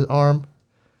cross on his arm.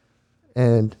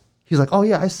 And he's like, oh,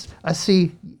 yeah, I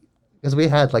see, because we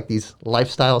had, like, these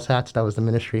lifestyles hats. That was the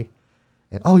ministry.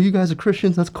 And, oh, you guys are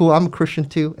Christians? That's cool. I'm a Christian,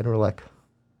 too. And we're like,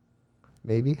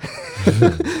 maybe.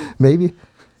 Maybe.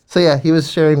 So, yeah, he was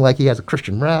sharing, like, he has a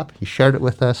Christian rap. He shared it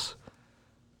with us.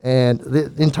 And the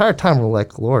entire time we're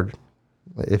like, Lord,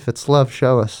 if it's love,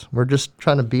 show us. We're just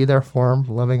trying to be there for him,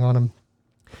 loving on him.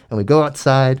 And we go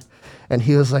outside, and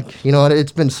he was like, you know what,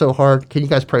 it's been so hard. Can you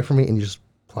guys pray for me? And he just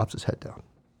plops his head down.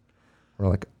 We're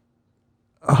like,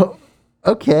 oh,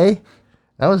 okay.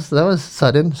 That was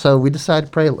sudden. So we decided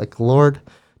to pray, like, Lord,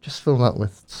 just fill him up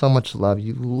with so much love.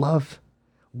 You love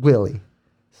Willie.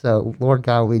 So, Lord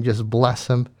God, we just bless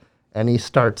him. And he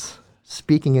starts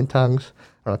speaking in tongues.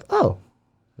 We're like, oh.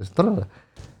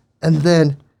 And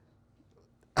then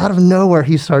out of nowhere,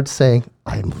 he starts saying,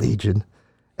 I am Legion.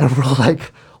 And we're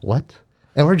like, what?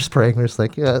 And we're just praying. We're just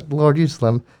like, yeah, Lord, use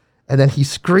them. And then he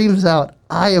screams out,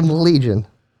 I am Legion.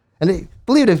 And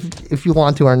believe it if you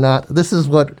want to or not, this is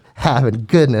what happened.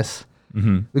 Goodness.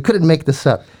 Mm-hmm. We couldn't make this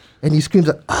up. And he screams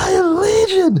out, I am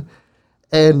Legion.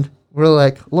 And we're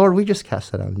like, Lord, we just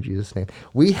cast that out in Jesus' name.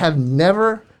 We have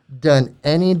never done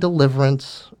any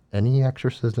deliverance, any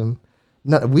exorcism.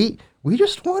 No, we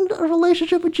just want a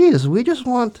relationship with Jesus. We just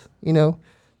want, you know,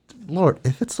 Lord,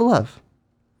 if it's love,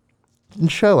 then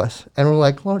show us. And we're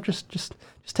like, Lord, just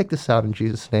take this out in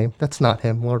Jesus' name. That's not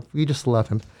him, Lord. We just love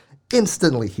him.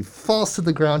 Instantly, he falls to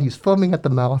the ground. He's foaming at the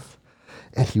mouth.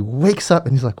 And he wakes up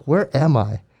and he's like, where am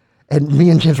I? And me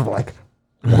and James were like,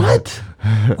 what?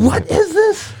 What is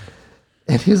this?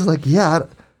 And he's like, yeah,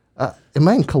 am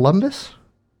I in Columbus?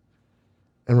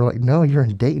 And we're like, no, you're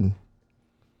in Dayton.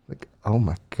 Like, oh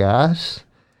my gosh.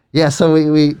 Yeah, so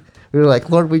we were like,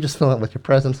 Lord, we just fill it with your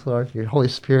presence, Lord, your Holy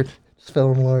Spirit. Just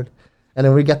fill him, Lord. And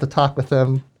then we get to talk with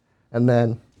him. And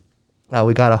then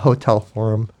we got a hotel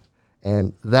for him.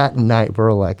 And that night,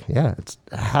 we're like, yeah, it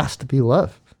has to be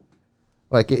love.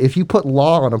 Like, if you put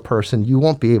law on a person, you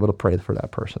won't be able to pray for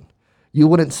that person. You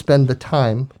wouldn't spend the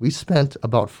time. We spent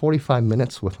about 45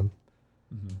 minutes with him.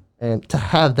 Mm-hmm. And to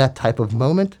have that type of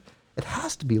moment, it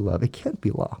has to be love. It can't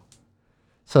be law.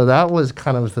 So that was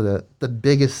kind of the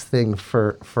biggest thing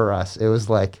for us. It was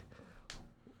like,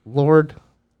 Lord,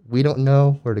 we don't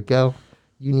know where to go.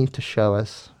 You need to show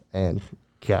us. And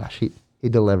gosh, he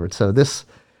delivered. So this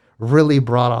really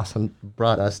brought us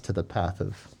to the path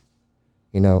of,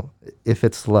 you know, if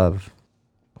it's love,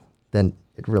 then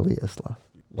it really is love.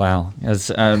 Wow.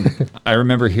 As I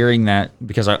remember hearing that,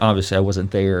 because obviously I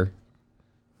wasn't there.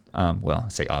 Well, I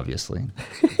say obviously.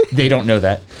 They don't know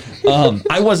that.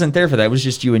 I wasn't there for that. It was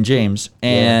just you and James.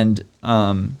 And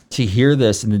to hear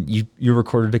this, and then you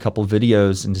recorded a couple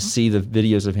videos, and to see the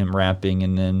videos of him rapping,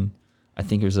 and then I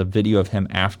think it was a video of him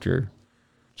after,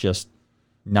 just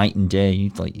night and day.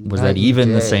 Like, was that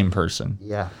even the same person?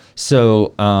 Yeah.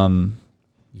 So,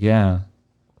 yeah.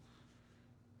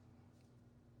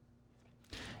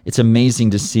 It's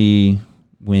amazing to see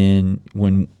when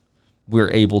we're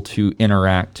able to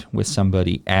interact with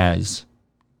somebody as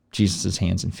Jesus'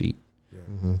 hands and feet. Yeah.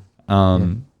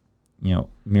 Mm-hmm. You know,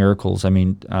 miracles. I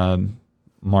mean,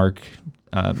 Mark,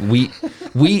 we have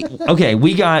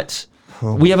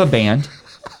a band.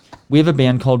 We have a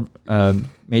band called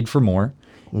Made for More.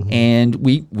 Mm-hmm. And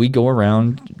we go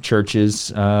around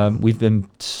churches. We've been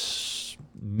to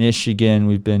Michigan,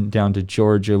 we've been down to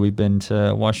Georgia, we've been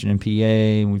to Washington,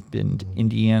 PA, we've been to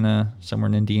Indiana, somewhere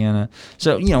in Indiana.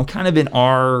 So, you know, kind of in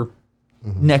our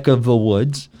neck of the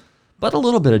woods, but a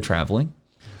little bit of traveling.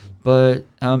 But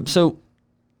so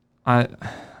I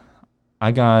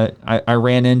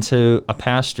ran into a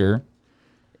pastor,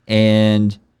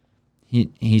 and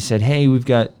he said, "Hey, we've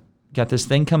got this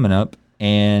thing coming up,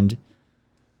 and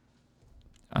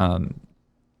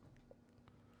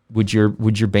would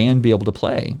your band be able to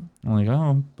play?" I'm like,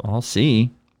 "Oh, I'll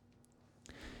see."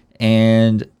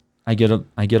 And I get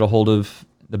a hold of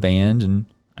the band, and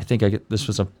I think this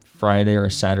was a Friday or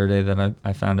a Saturday that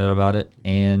I found out about it,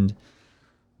 and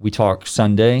we talk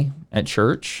Sunday at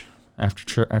church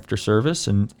after service,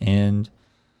 and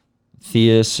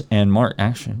Theus and Mark,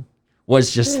 actually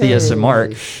was just Theus and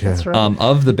Mark, That's right.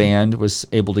 of the band was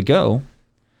able to go.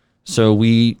 So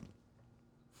we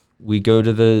go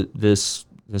to this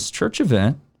church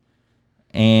event,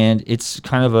 and it's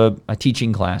kind of a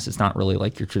teaching class. It's not really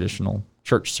like your traditional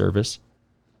church service.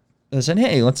 I said,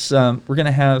 hey, let's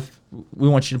we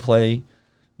want you to play,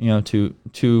 one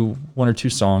or two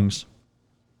songs.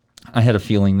 I had a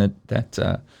feeling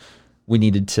that we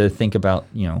needed to think about,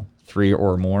 3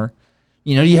 or more.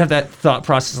 You have that thought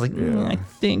process like, I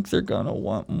think they're going to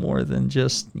want more than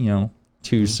just, 2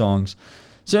 songs.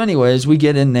 So anyways, we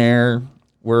get in there,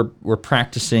 we're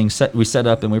practicing, we set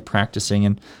up and we're practicing,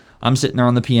 and I'm sitting there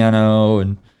on the piano,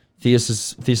 and Theus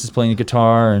is playing the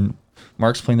guitar, and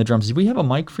Mark's playing the drums. Did we have a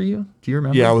mic for you? Do you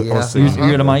remember? Yeah, I was Yeah. singing.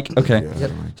 You had a mic? Okay. Yeah,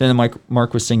 yep. Then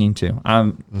Mark was singing too.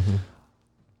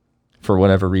 For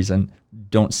whatever reason,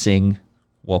 don't sing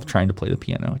while trying to play the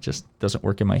piano. It just doesn't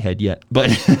work in my head yet.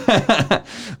 But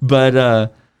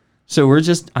so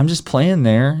I'm just playing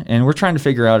there, and we're trying to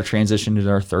figure out a transition to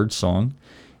our third song.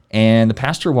 And the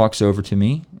pastor walks over to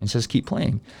me and says, "Keep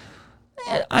playing."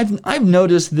 And I've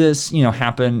noticed this,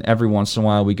 happen every once in a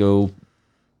while.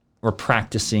 We're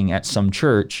practicing at some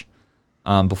church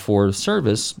before the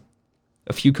service.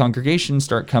 A few congregations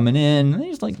start coming in,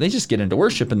 and they just get into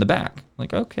worship in the back. I'm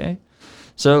like, okay.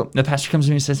 So the pastor comes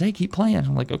to me and says, "Hey, keep playing."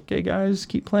 I'm like, "Okay, guys,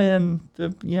 keep playing."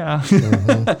 Yeah.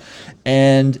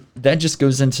 And that just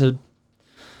goes into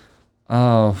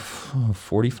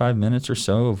 45 minutes or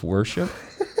so of worship.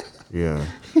 Yeah.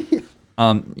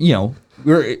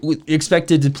 We're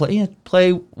expected to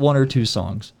play 1 or 2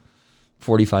 songs.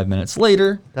 45 minutes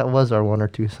later. That was our 1 or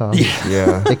 2 songs.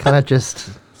 Yeah. They kind of just,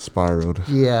 Spiraled.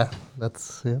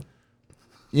 that's it.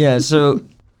 Yeah, so,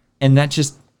 and that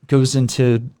just goes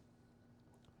into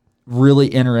really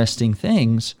interesting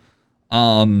things.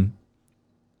 One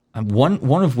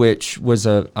of which was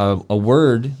a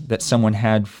word that someone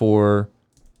had for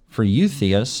you,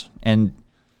 Theus, and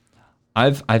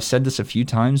I've said this a few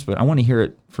times, but I want to hear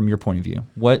it from your point of view.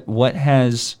 What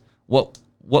was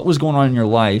going on in your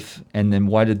life, and then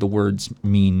why did the words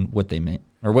mean what they meant,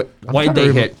 or why'd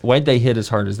they hit as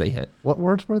hard as they hit? What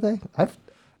words were they?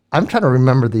 I'm trying to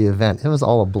remember the event. It was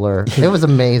all a blur. It was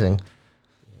amazing.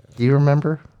 Do you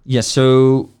remember? Yeah.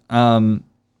 So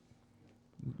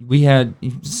we had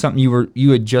something.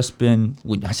 You had just been.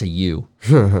 I say you.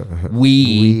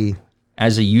 We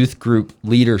as a youth group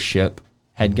leadership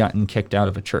had gotten kicked out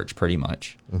of a church, pretty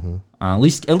much. At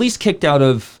least kicked out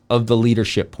of the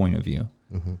leadership point of view.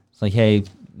 It's like, hey,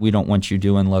 we don't want you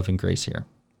doing Love and Grace here,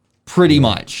 pretty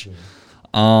much.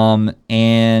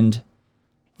 And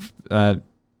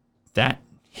that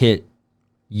hit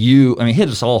you. I mean, it hit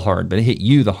us all hard, but it hit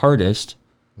you the hardest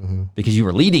because you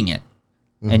were leading it,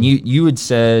 and you had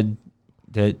said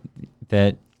that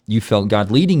you felt God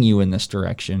leading you in this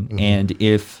direction, and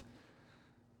if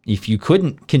you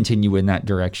couldn't continue in that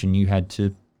direction, you had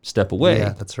to step away. Yeah,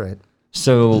 that's right.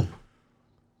 So,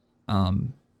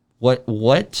 what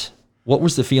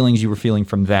was the feelings you were feeling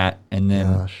from that? And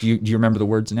then, do you remember the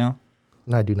words now?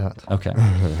 No, I do not. Okay.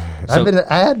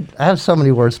 I have so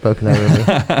many words spoken over me.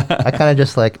 I kind of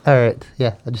just like, all right,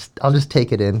 yeah, I'll just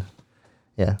take it in.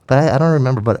 Yeah, but I don't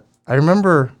remember. But I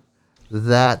remember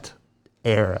that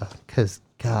era because,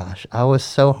 gosh, I was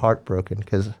so heartbroken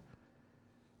because,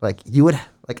 like, you would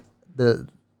like that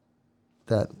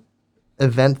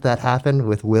event that happened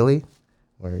with Willie,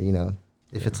 where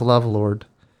if it's love, Lord.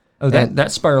 Oh,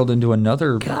 that spiraled into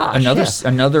another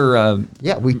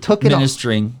Yeah, we took it.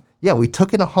 ministering. Yeah, we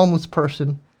took in a homeless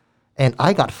person, and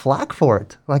I got flack for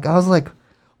it. Like, I was like,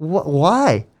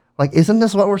 why? Like, isn't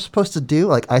this what we're supposed to do?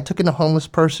 Like, I took in a homeless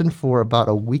person for about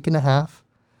a week and a half,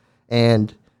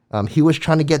 and he was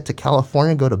trying to get to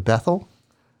California, go to Bethel,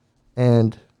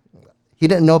 and he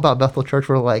didn't know about Bethel Church.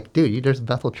 We're like, dude, there's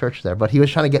Bethel Church there. But he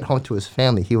was trying to get home to his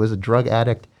family. He was a drug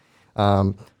addict,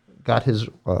 got his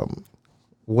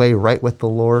way right with the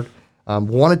Lord,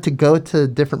 wanted to go to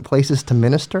different places to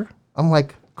minister. I'm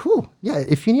like, cool. Yeah,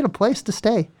 if you need a place to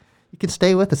stay, you can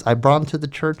stay with us. I brought him to the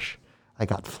church. I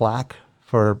got flack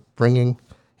for bringing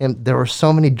him. There were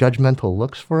so many judgmental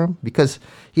looks for him because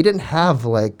he didn't have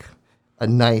like a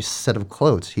nice set of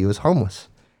clothes. He was homeless.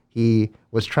 He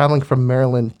was traveling from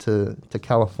Maryland to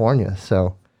California.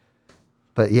 So,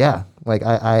 but yeah, like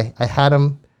I had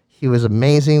him. He was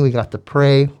amazing. We got to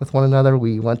pray with one another.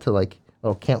 We went to like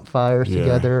little campfires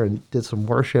together and did some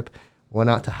worship. Went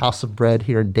out to House of Bread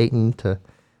here in Dayton to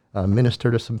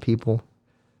minister to some people.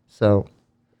 So,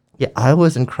 yeah, I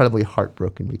was incredibly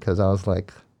heartbroken because I was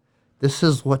like, this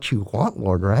is what you want,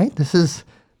 Lord, right? This is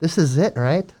this is it,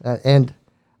 right? And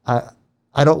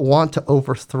I don't want to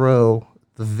overthrow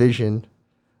the vision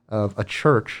of a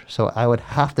church, so I would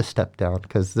have to step down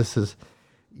because this is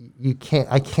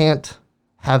I can't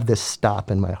have this stop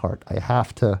in my heart. I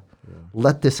have to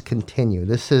let this continue.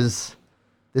 This is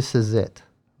it.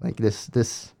 Like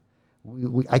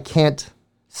I can't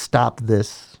stop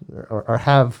this or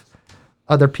have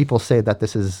other people say that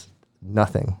this is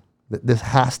nothing. This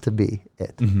has to be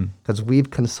it because we've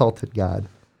consulted God.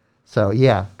 So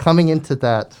yeah, coming into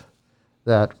that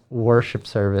worship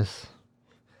service,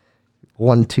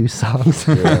 1-2 songs.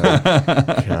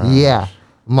 Yeah,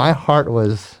 my heart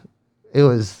was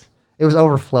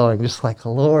overflowing, just like,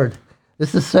 Lord,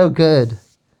 this is so good.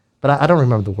 But I don't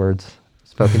remember the words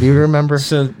spoken. Do you remember?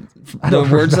 So the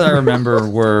words that I remember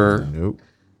were Nope.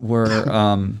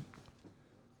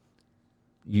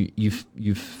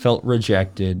 you felt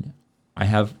rejected. I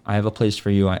have a place for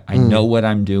you. I know what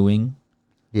I'm doing.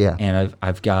 Yeah. And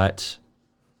I've got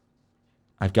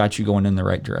you going in the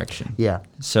right direction. Yeah.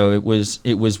 So it was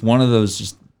one of those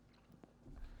just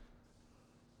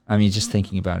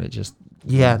thinking about it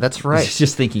Yeah, that's right.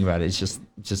 just thinking about it, it's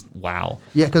just wow.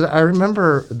 Yeah, because I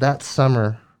remember that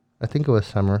summer, I think it was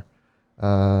summer,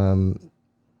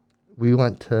 we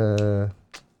went to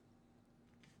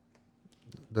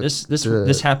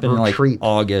this happened in like retreat.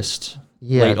 August,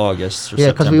 Yeah. late August or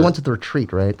Yeah, because we September. went to the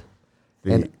retreat, right?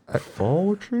 The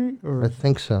fall retreat? Or? I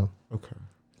think so. Okay.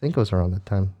 I think it was around that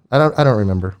time. I don't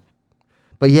remember.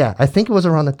 But yeah, I think it was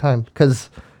around that time because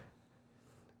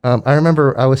I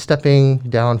remember I was stepping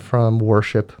down from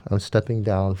worship. I was stepping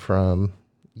down from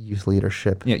youth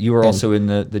leadership. Yeah, you were also in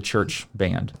the church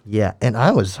band. Yeah, and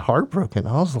I was heartbroken.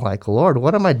 I was like, Lord,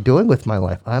 what am I doing with my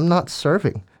life? I'm not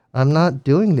serving. I'm not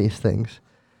doing these things.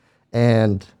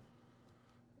 And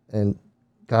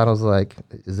God was like,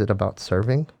 is it about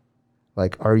serving?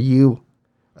 Like, are you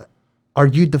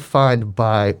defined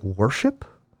by worship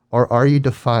or are you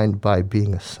defined by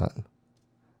being a son?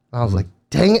 I was like,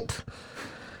 dang it.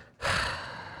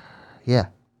 Yeah.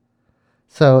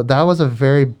 So that was a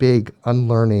very big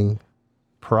unlearning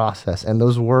process. And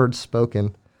those words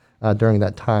spoken during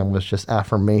that time was just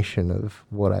affirmation of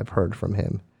what I've heard from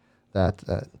him.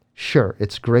 That, sure,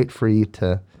 it's great for you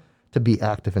to be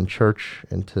active in church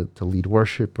and to lead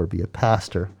worship or be a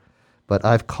pastor, but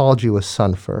I've called you a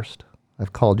son first.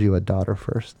 I've called you a daughter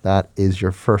first. That is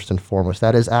your first and foremost.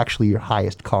 That is actually your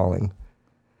highest calling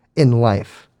in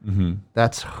life. Mm-hmm.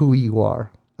 That's who you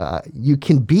are. You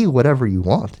can be whatever you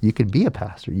want. You can be a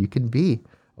pastor. You can be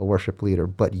a worship leader,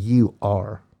 but you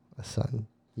are a son.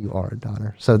 You are a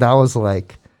daughter. So that was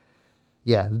like,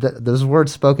 yeah, those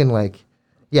words spoken like,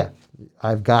 yeah,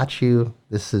 I've got you.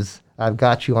 I've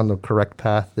got you on the correct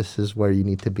path. This is where you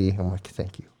need to be. I'm like,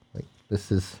 thank you. Like,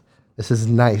 this is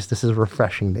nice. This is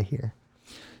refreshing to hear.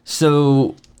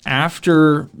 So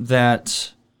after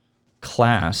that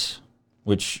class,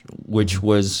 which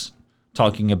was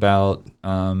talking about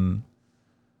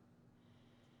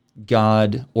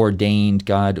God ordained,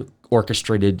 God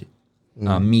orchestrated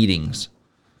meetings,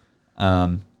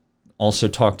 also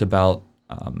talked about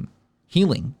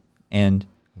healing and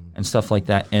stuff like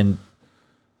that. And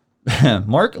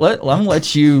Mark, I'm gonna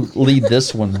let you lead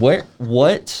this one. What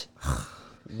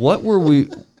were we?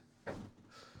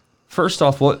 First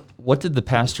off, what did the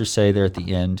pastor say there at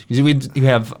the end? Because you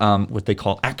have what they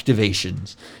call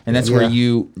activations, and that's where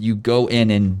you go in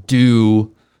and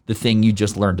do the thing you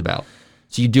just learned about.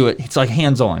 So you do it. It's like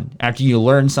hands-on. After you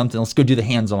learn something, let's go do the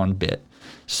hands-on bit.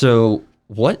 So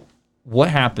what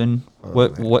happened?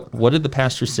 What did the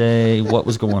pastor say? What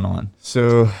was going on?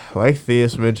 So, like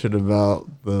Theus mentioned about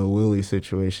the Willie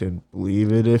situation,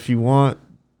 believe it if you want,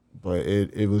 but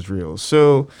it was real.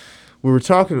 So we were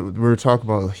talking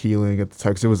about healing at the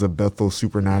time, 'cause it was a Bethel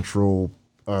Supernatural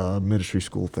ministry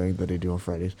school thing that they do on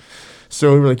Fridays.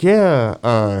 So we were like,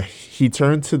 he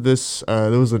turned to this,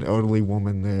 there was an elderly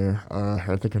woman there.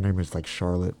 I think her name was like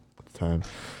Charlotte at the time.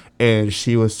 And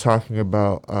she was talking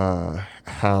about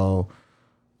how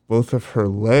both of her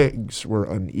legs were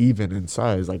uneven in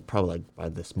size, like probably like by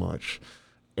this much.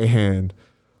 And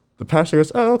the pastor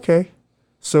goes, oh, okay.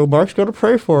 So Mark's going to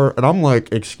pray for her. And I'm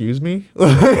like, excuse me?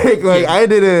 I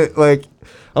didn't,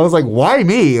 I was like, why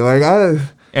me? What?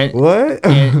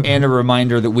 and a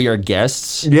reminder that we are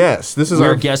guests. Yes, this is we're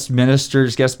our guest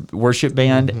ministers, guest worship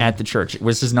band at the church.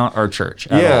 This is not our church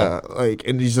at all.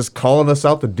 And he's just calling us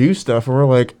out to do stuff. And we're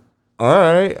like, all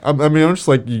right. I'm just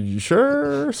like, you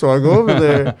sure? So I go over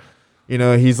there.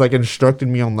 He's like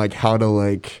instructing me on how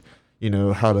to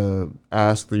how to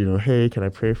ask, hey, can I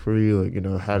pray for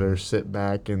you? How to sit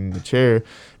back in the chair.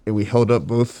 and we held up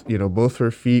both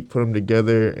her feet, put them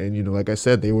together, and like I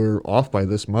said, they were off by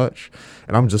this much,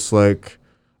 and I'm just like,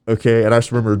 okay. And I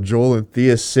just remember Joel and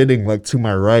Thea sitting like to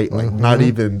my right, like not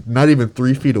even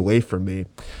 3 feet away from me,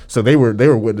 so they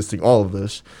were witnessing all of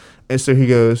this, and so he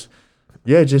goes,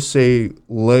 yeah, just say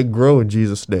leg grow in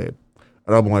Jesus' name,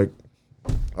 and I'm like,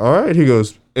 all right. He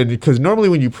goes, and because normally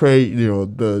when you pray,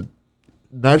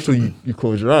 naturally you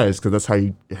close your eyes because that's how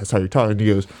you're taught. And he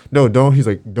goes, no, don't. He's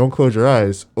like, don't close your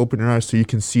eyes, open your eyes so you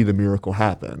can see the miracle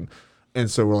happen.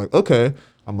 And so we're like, okay.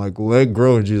 I'm like, leg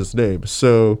grow in Jesus' name.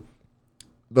 So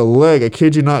the leg, I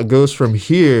kid you not, goes from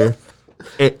here,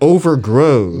 it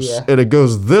overgrows, and it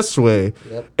goes this way.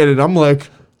 Yep. And then I'm like,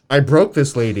 I broke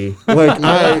this lady. Like,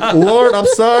 Lord, I'm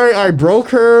sorry, I broke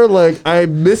her. Like, I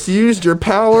misused your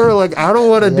power. Like, I don't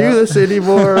want to do this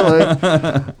anymore. Like,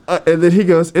 and then he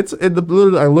goes,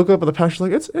 I look up at the pastor,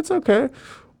 like, it's okay.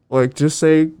 Like, just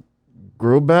say,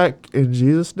 grow back in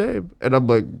Jesus' name. And I'm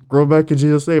like, grow back in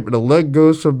Jesus' name. And the leg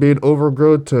goes from being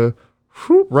overgrown to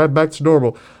right back to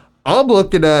normal. I'm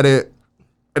looking at it,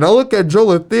 and I look at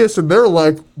Joel and Theus, and they're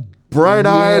like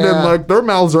bright-eyed, and like their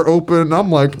mouths are open. I'm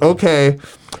like, okay.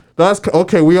 That's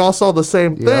okay. We all saw the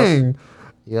same thing.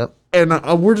 Yep. And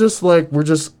we're just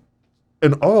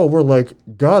in awe. We're like,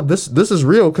 God, this is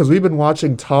real, because we've been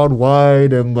watching Todd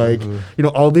White and like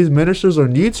all these ministers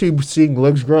on YouTube seeing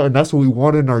legs grow, and that's what we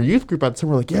wanted in our youth group at the time.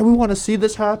 We're like, yeah, we want to see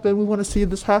this happen. We want to see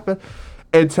this happen,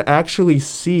 and to actually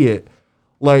see it,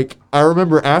 like I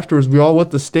remember afterwards, we all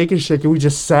went to Steak and Shake, and we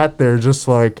just sat there, just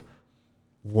like,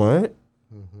 what?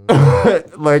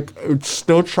 Like,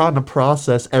 still trying to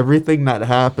process everything that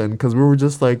happened, because we were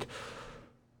just like,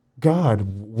 God,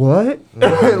 what?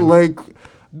 Like,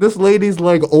 this lady's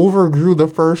like overgrew the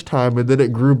first time, and then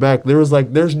it grew back.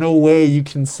 There's no way you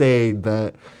can say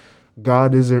that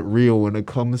God isn't real when it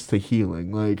comes to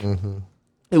healing. Like,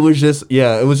 it was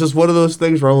just one of those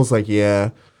things where I was like, yeah,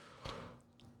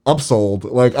 I'm sold.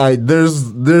 Like,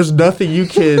 there's nothing you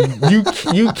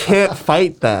can't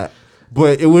fight that.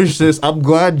 But it was just, I'm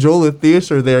glad Joel and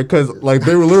Theus are there, because like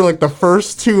they were literally like the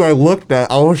first two I looked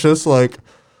at. I was just like,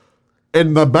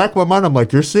 in the back of my mind, I'm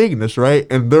like, you're seeing this, right?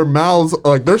 And their mouths,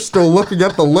 like, they're still looking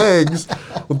at the legs,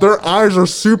 but their eyes are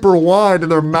super wide and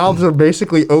their mouths are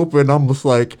basically open. I'm just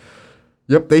like,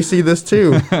 yep, they see this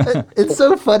too. It's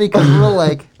so funny because we're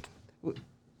like,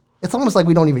 it's almost like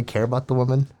we don't even care about the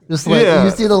woman. Just like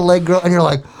you see the leg grow and you're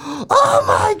like, oh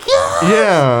my God.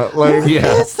 Yeah. Like, what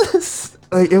is this?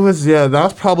 Like, it was,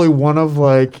 that's probably one of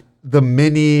like the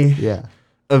many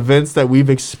events that we've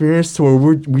experienced to where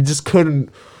we just couldn't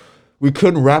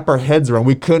wrap our heads around.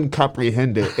 We couldn't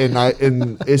comprehend it.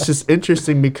 And it's just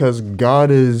interesting because God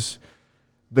is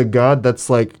the God that's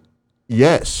like,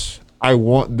 yes,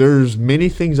 there's many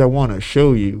things I want to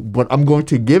show you, but I'm going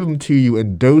to give them to you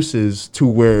in doses to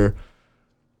where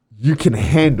you can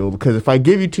handle, because if I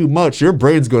give you too much, your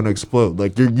brain's going to explode.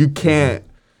 Like, you can't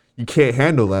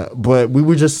handle that. But we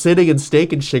were just sitting in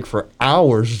Steak and Shake for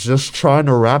hours just trying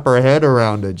to wrap our head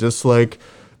around it. Just like,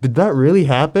 did that really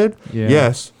happen? Yeah.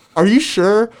 Yes. Are you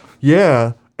sure?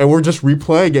 Yeah. And we're just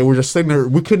replaying it. We're just sitting there.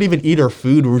 We couldn't even eat our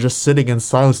food. We were just sitting in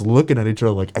silence looking at each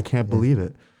other like, I can't believe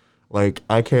it. Like,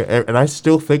 I can't. And I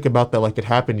still think about that like it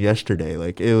happened yesterday.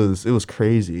 Like, it was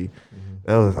crazy.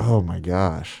 That was, oh my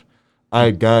gosh.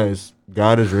 Guys,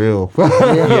 God is real.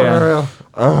 Yeah.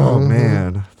 Oh,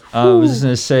 man. I was just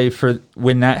going to say, for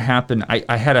when that happened,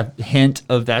 I had a hint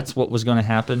of that's what was going to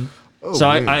happen. Oh, so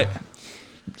I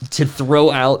to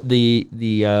throw out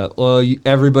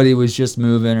everybody was just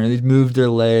moving, or they moved their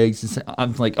legs.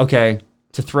 I'm like, okay,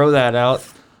 to throw that out,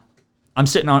 I'm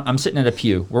sitting at a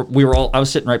pew. I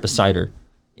was sitting right beside her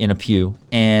in a pew,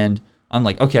 and I'm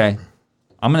like, okay,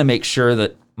 I'm going to make sure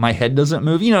that my head doesn't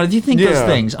move. Do you think those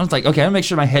things? I was like, okay, I'm going to make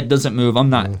sure my head doesn't move. I'm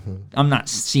not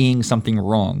seeing something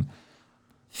wrong.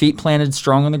 Feet planted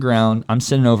strong on the ground. I'm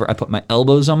sitting over. I put my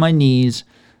elbows on my knees,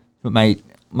 put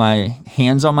my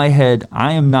hands on my head.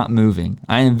 I am not moving.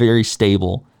 I am very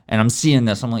stable. And I'm seeing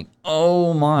this. I'm like,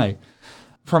 oh my.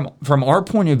 From our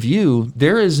point of view,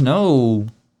 there is no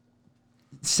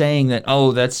saying that,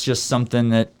 oh, that's just something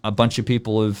that a bunch of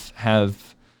people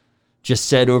have just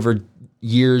said over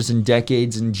years and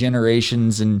decades and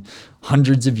generations and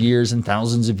hundreds of years and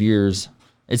thousands of years.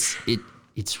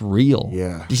 It's real.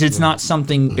 Yeah. It's not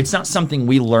something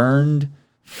we learned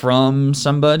from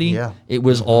somebody. Yeah. It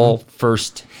was all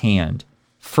firsthand.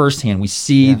 We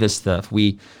see this stuff.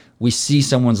 We see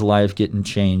someone's life getting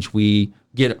changed. We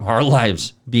get our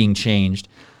lives being changed.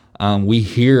 We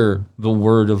hear the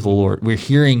word of the Lord. We're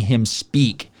hearing him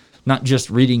speak, not just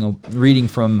reading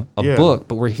from a book,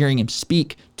 but we're hearing him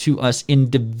speak to us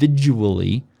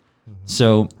individually.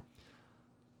 So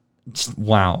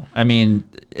wow. I mean,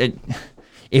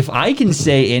 if I can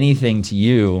say anything to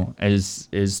you is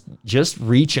just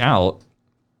reach out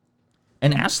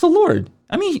and ask the Lord.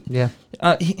 I mean, Yeah.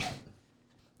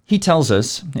 He tells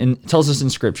us in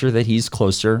Scripture that he's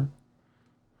closer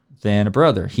than a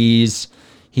brother. He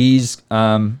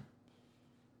will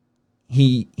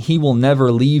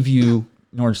never leave you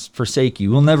nor forsake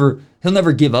you. He'll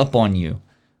never give up on you.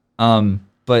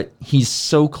 But he's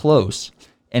so close,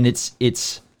 and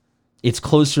it's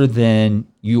closer than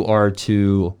you are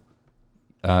to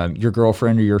your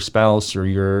girlfriend or your spouse or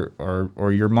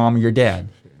your mom or your dad.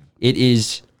 It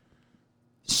is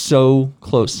so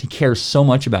close. He cares so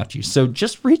much about you. So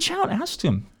just reach out, ask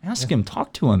him,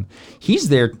 talk to him. He's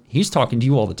there. He's talking to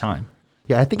you all the time.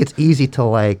 Yeah, I think it's easy to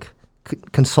like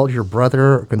consult your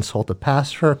brother, or consult a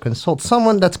pastor, or consult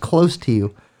someone that's close to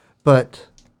you, but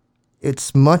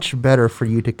it's much better for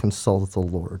you to consult the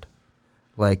Lord.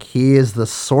 Like, he is the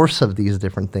source of these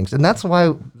different things, and that's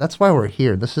why we're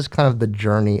here. This is kind of the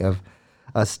journey of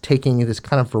us taking this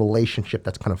kind of relationship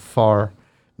that's kind of far,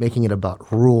 making it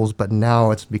about rules, but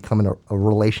now it's becoming a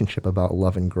relationship about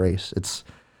love and grace. It's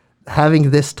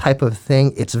having this type of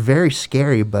thing. It's very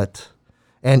scary,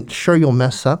 and sure, you'll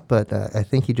mess up, but I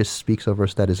think he just speaks over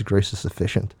us that his grace is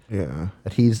sufficient. Yeah.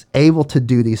 That he's able to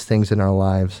do these things in our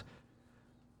lives.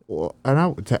 Well,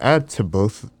 and to add to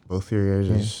both your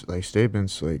guys' like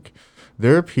statements, like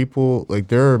there are people, like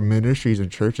there are ministries and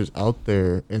churches out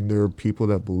there, and there are people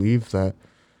that believe that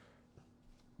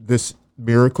this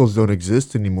miracles don't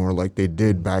exist anymore like they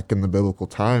did back in the biblical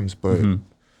times. But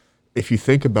if you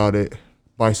think about it,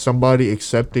 by somebody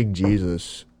accepting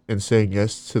Jesus and saying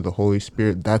yes to the Holy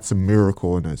Spirit, that's a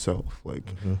miracle in itself. Like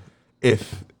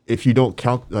if you don't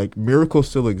count, like miracles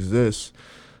still exist.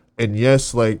 And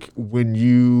yes, like when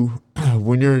you're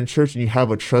in church and you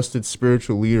have a trusted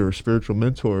spiritual leader or spiritual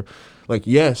mentor, like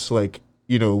yes, like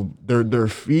you know they're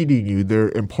feeding you,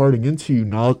 they're imparting into you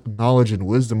knowledge and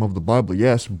wisdom of the Bible.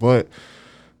 Yes, but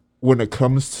when it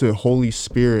comes to Holy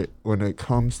Spirit, when it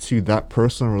comes to that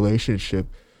personal relationship,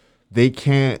 they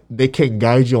can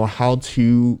guide you on how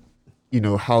to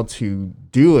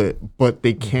do it, but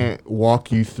they can't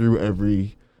walk you through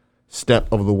every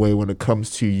step of the way when it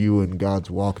comes to you and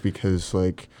God's walk, because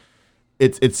like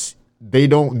it's they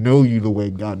don't know you the way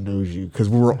God knows you, because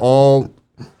we're all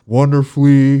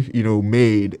wonderfully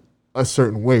made a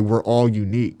certain way. We're all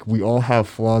unique. We all have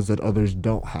flaws that others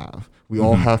don't have. We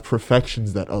all have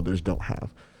perfections that others don't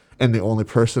have, and the only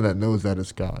person that knows that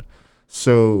is God.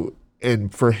 So,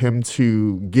 and for him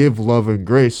to give love and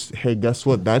grace, hey, guess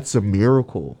what? That's a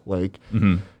miracle. Like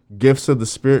gifts of the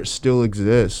Spirit still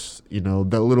exist.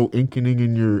 That little inkling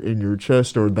in your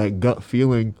chest or that gut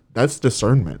feeling, that's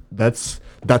discernment. That's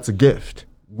a gift.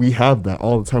 We have that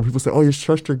all the time. People say, "Oh, you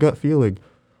trust your gut feeling."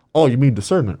 Oh, you mean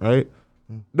discernment, right?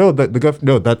 No,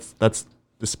 that's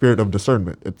the spirit of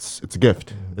discernment. It's a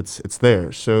gift. It's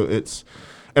there. So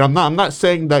and I'm not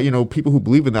saying that people who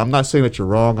believe in that. I'm not saying that you're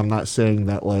wrong. I'm not saying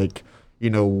that like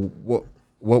what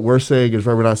we're saying is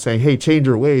right. We're not saying, hey, change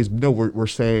your ways. No, we're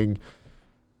saying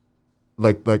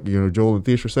like Joel and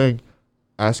Theus were saying,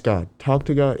 ask God, talk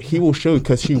to God. He will show you,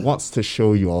 because he wants to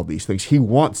show you all these things. He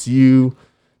wants you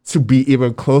to be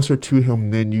even closer to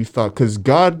him than you thought, because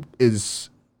God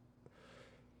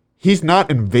he's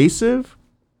not invasive,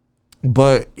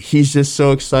 but he's just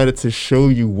so excited to show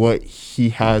you what he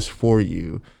has for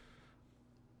you.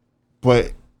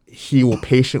 But he will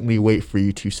patiently wait for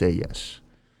you to say yes.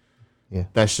 Yeah.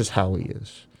 That's just how he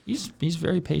is. He's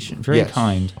very patient, very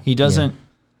kind. He doesn't,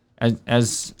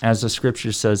 as the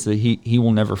scripture says, that he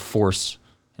will never force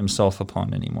himself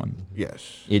upon anyone.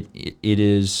 Yes. It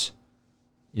is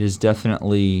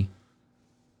definitely,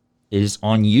 it is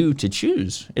on you to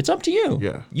choose. It's up to you.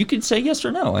 Yeah. You can say yes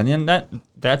or no. And then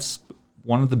that's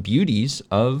one of the beauties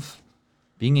of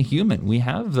being a human. We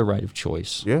have the right of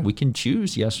choice. Yeah. We can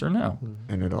choose yes or no.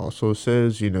 And it also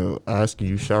says, ask and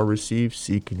you shall receive,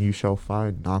 seek and you shall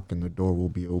find, knock and the door will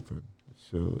be open.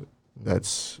 So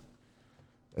that's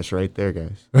right there,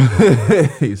 guys.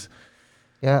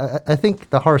 Yeah, I think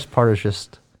the hardest part is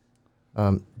just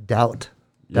doubt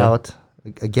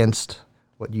against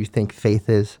what you think faith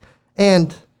is,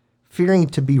 and fearing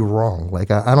to be wrong. Like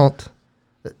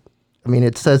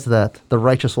it says that the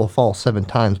righteous will fall 7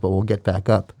 times, but will get back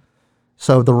up.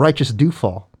 So the righteous do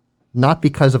fall, not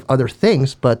because of other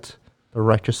things, but the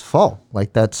righteous fall.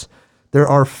 Like there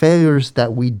are failures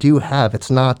that we do have.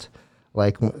 It's not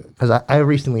like, because I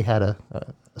recently had a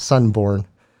son born,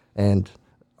 and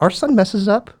our son messes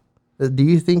up. Do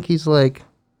you think he's like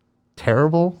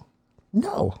terrible?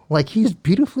 No, like he's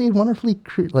beautifully and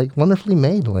wonderfully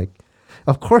made. Like,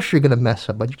 of course you're gonna mess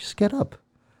up, but you just get up.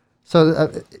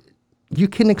 So you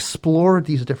can explore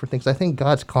these different things. I think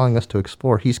God's calling us to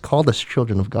explore. He's called us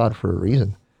children of God for a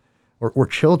reason. Or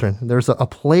children. There's a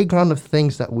playground of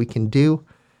things that we can do.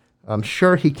 I'm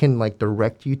sure he can like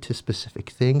direct you to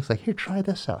specific things. Like, here, try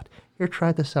this out. Here,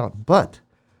 try this out. But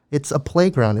it's a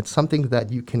playground. It's something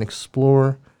that you can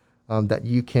explore, that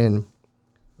you can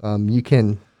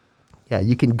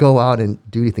go out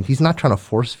and do anything. He's not trying to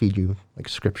force feed you like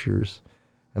scriptures.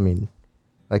 I mean,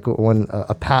 like when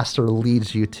a pastor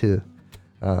leads you to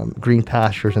green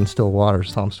pastures and still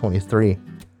waters, Psalms 23,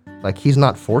 like he's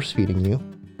not force feeding you.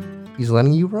 He's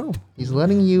letting you roam. He's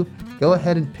letting you go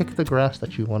ahead and pick the grass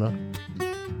that you want to.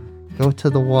 Go to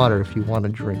the water if you want to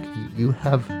drink. You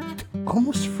have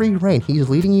almost free reign. He's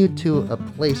leading you to a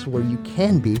place where you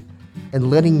can be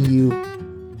and letting you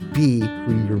be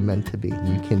who you're meant to be.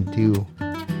 You can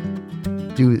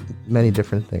do many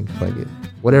different things. Like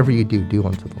whatever you do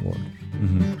unto the Lord.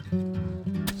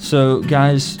 Mm-hmm. So,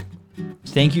 guys,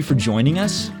 thank you for joining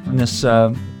us on this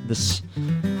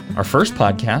our first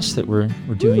podcast that we're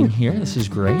doing here. This is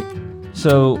great.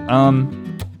 So,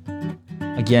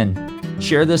 again,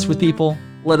 share this with people.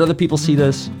 Let other people see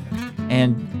this,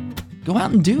 and go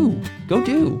out and go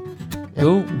do.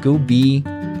 Go be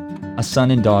a son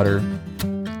and daughter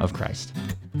of Christ.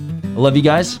 I love you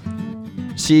guys.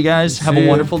 See you guys. Have a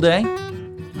wonderful day.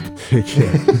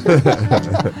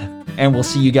 And we'll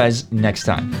see you guys next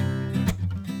time.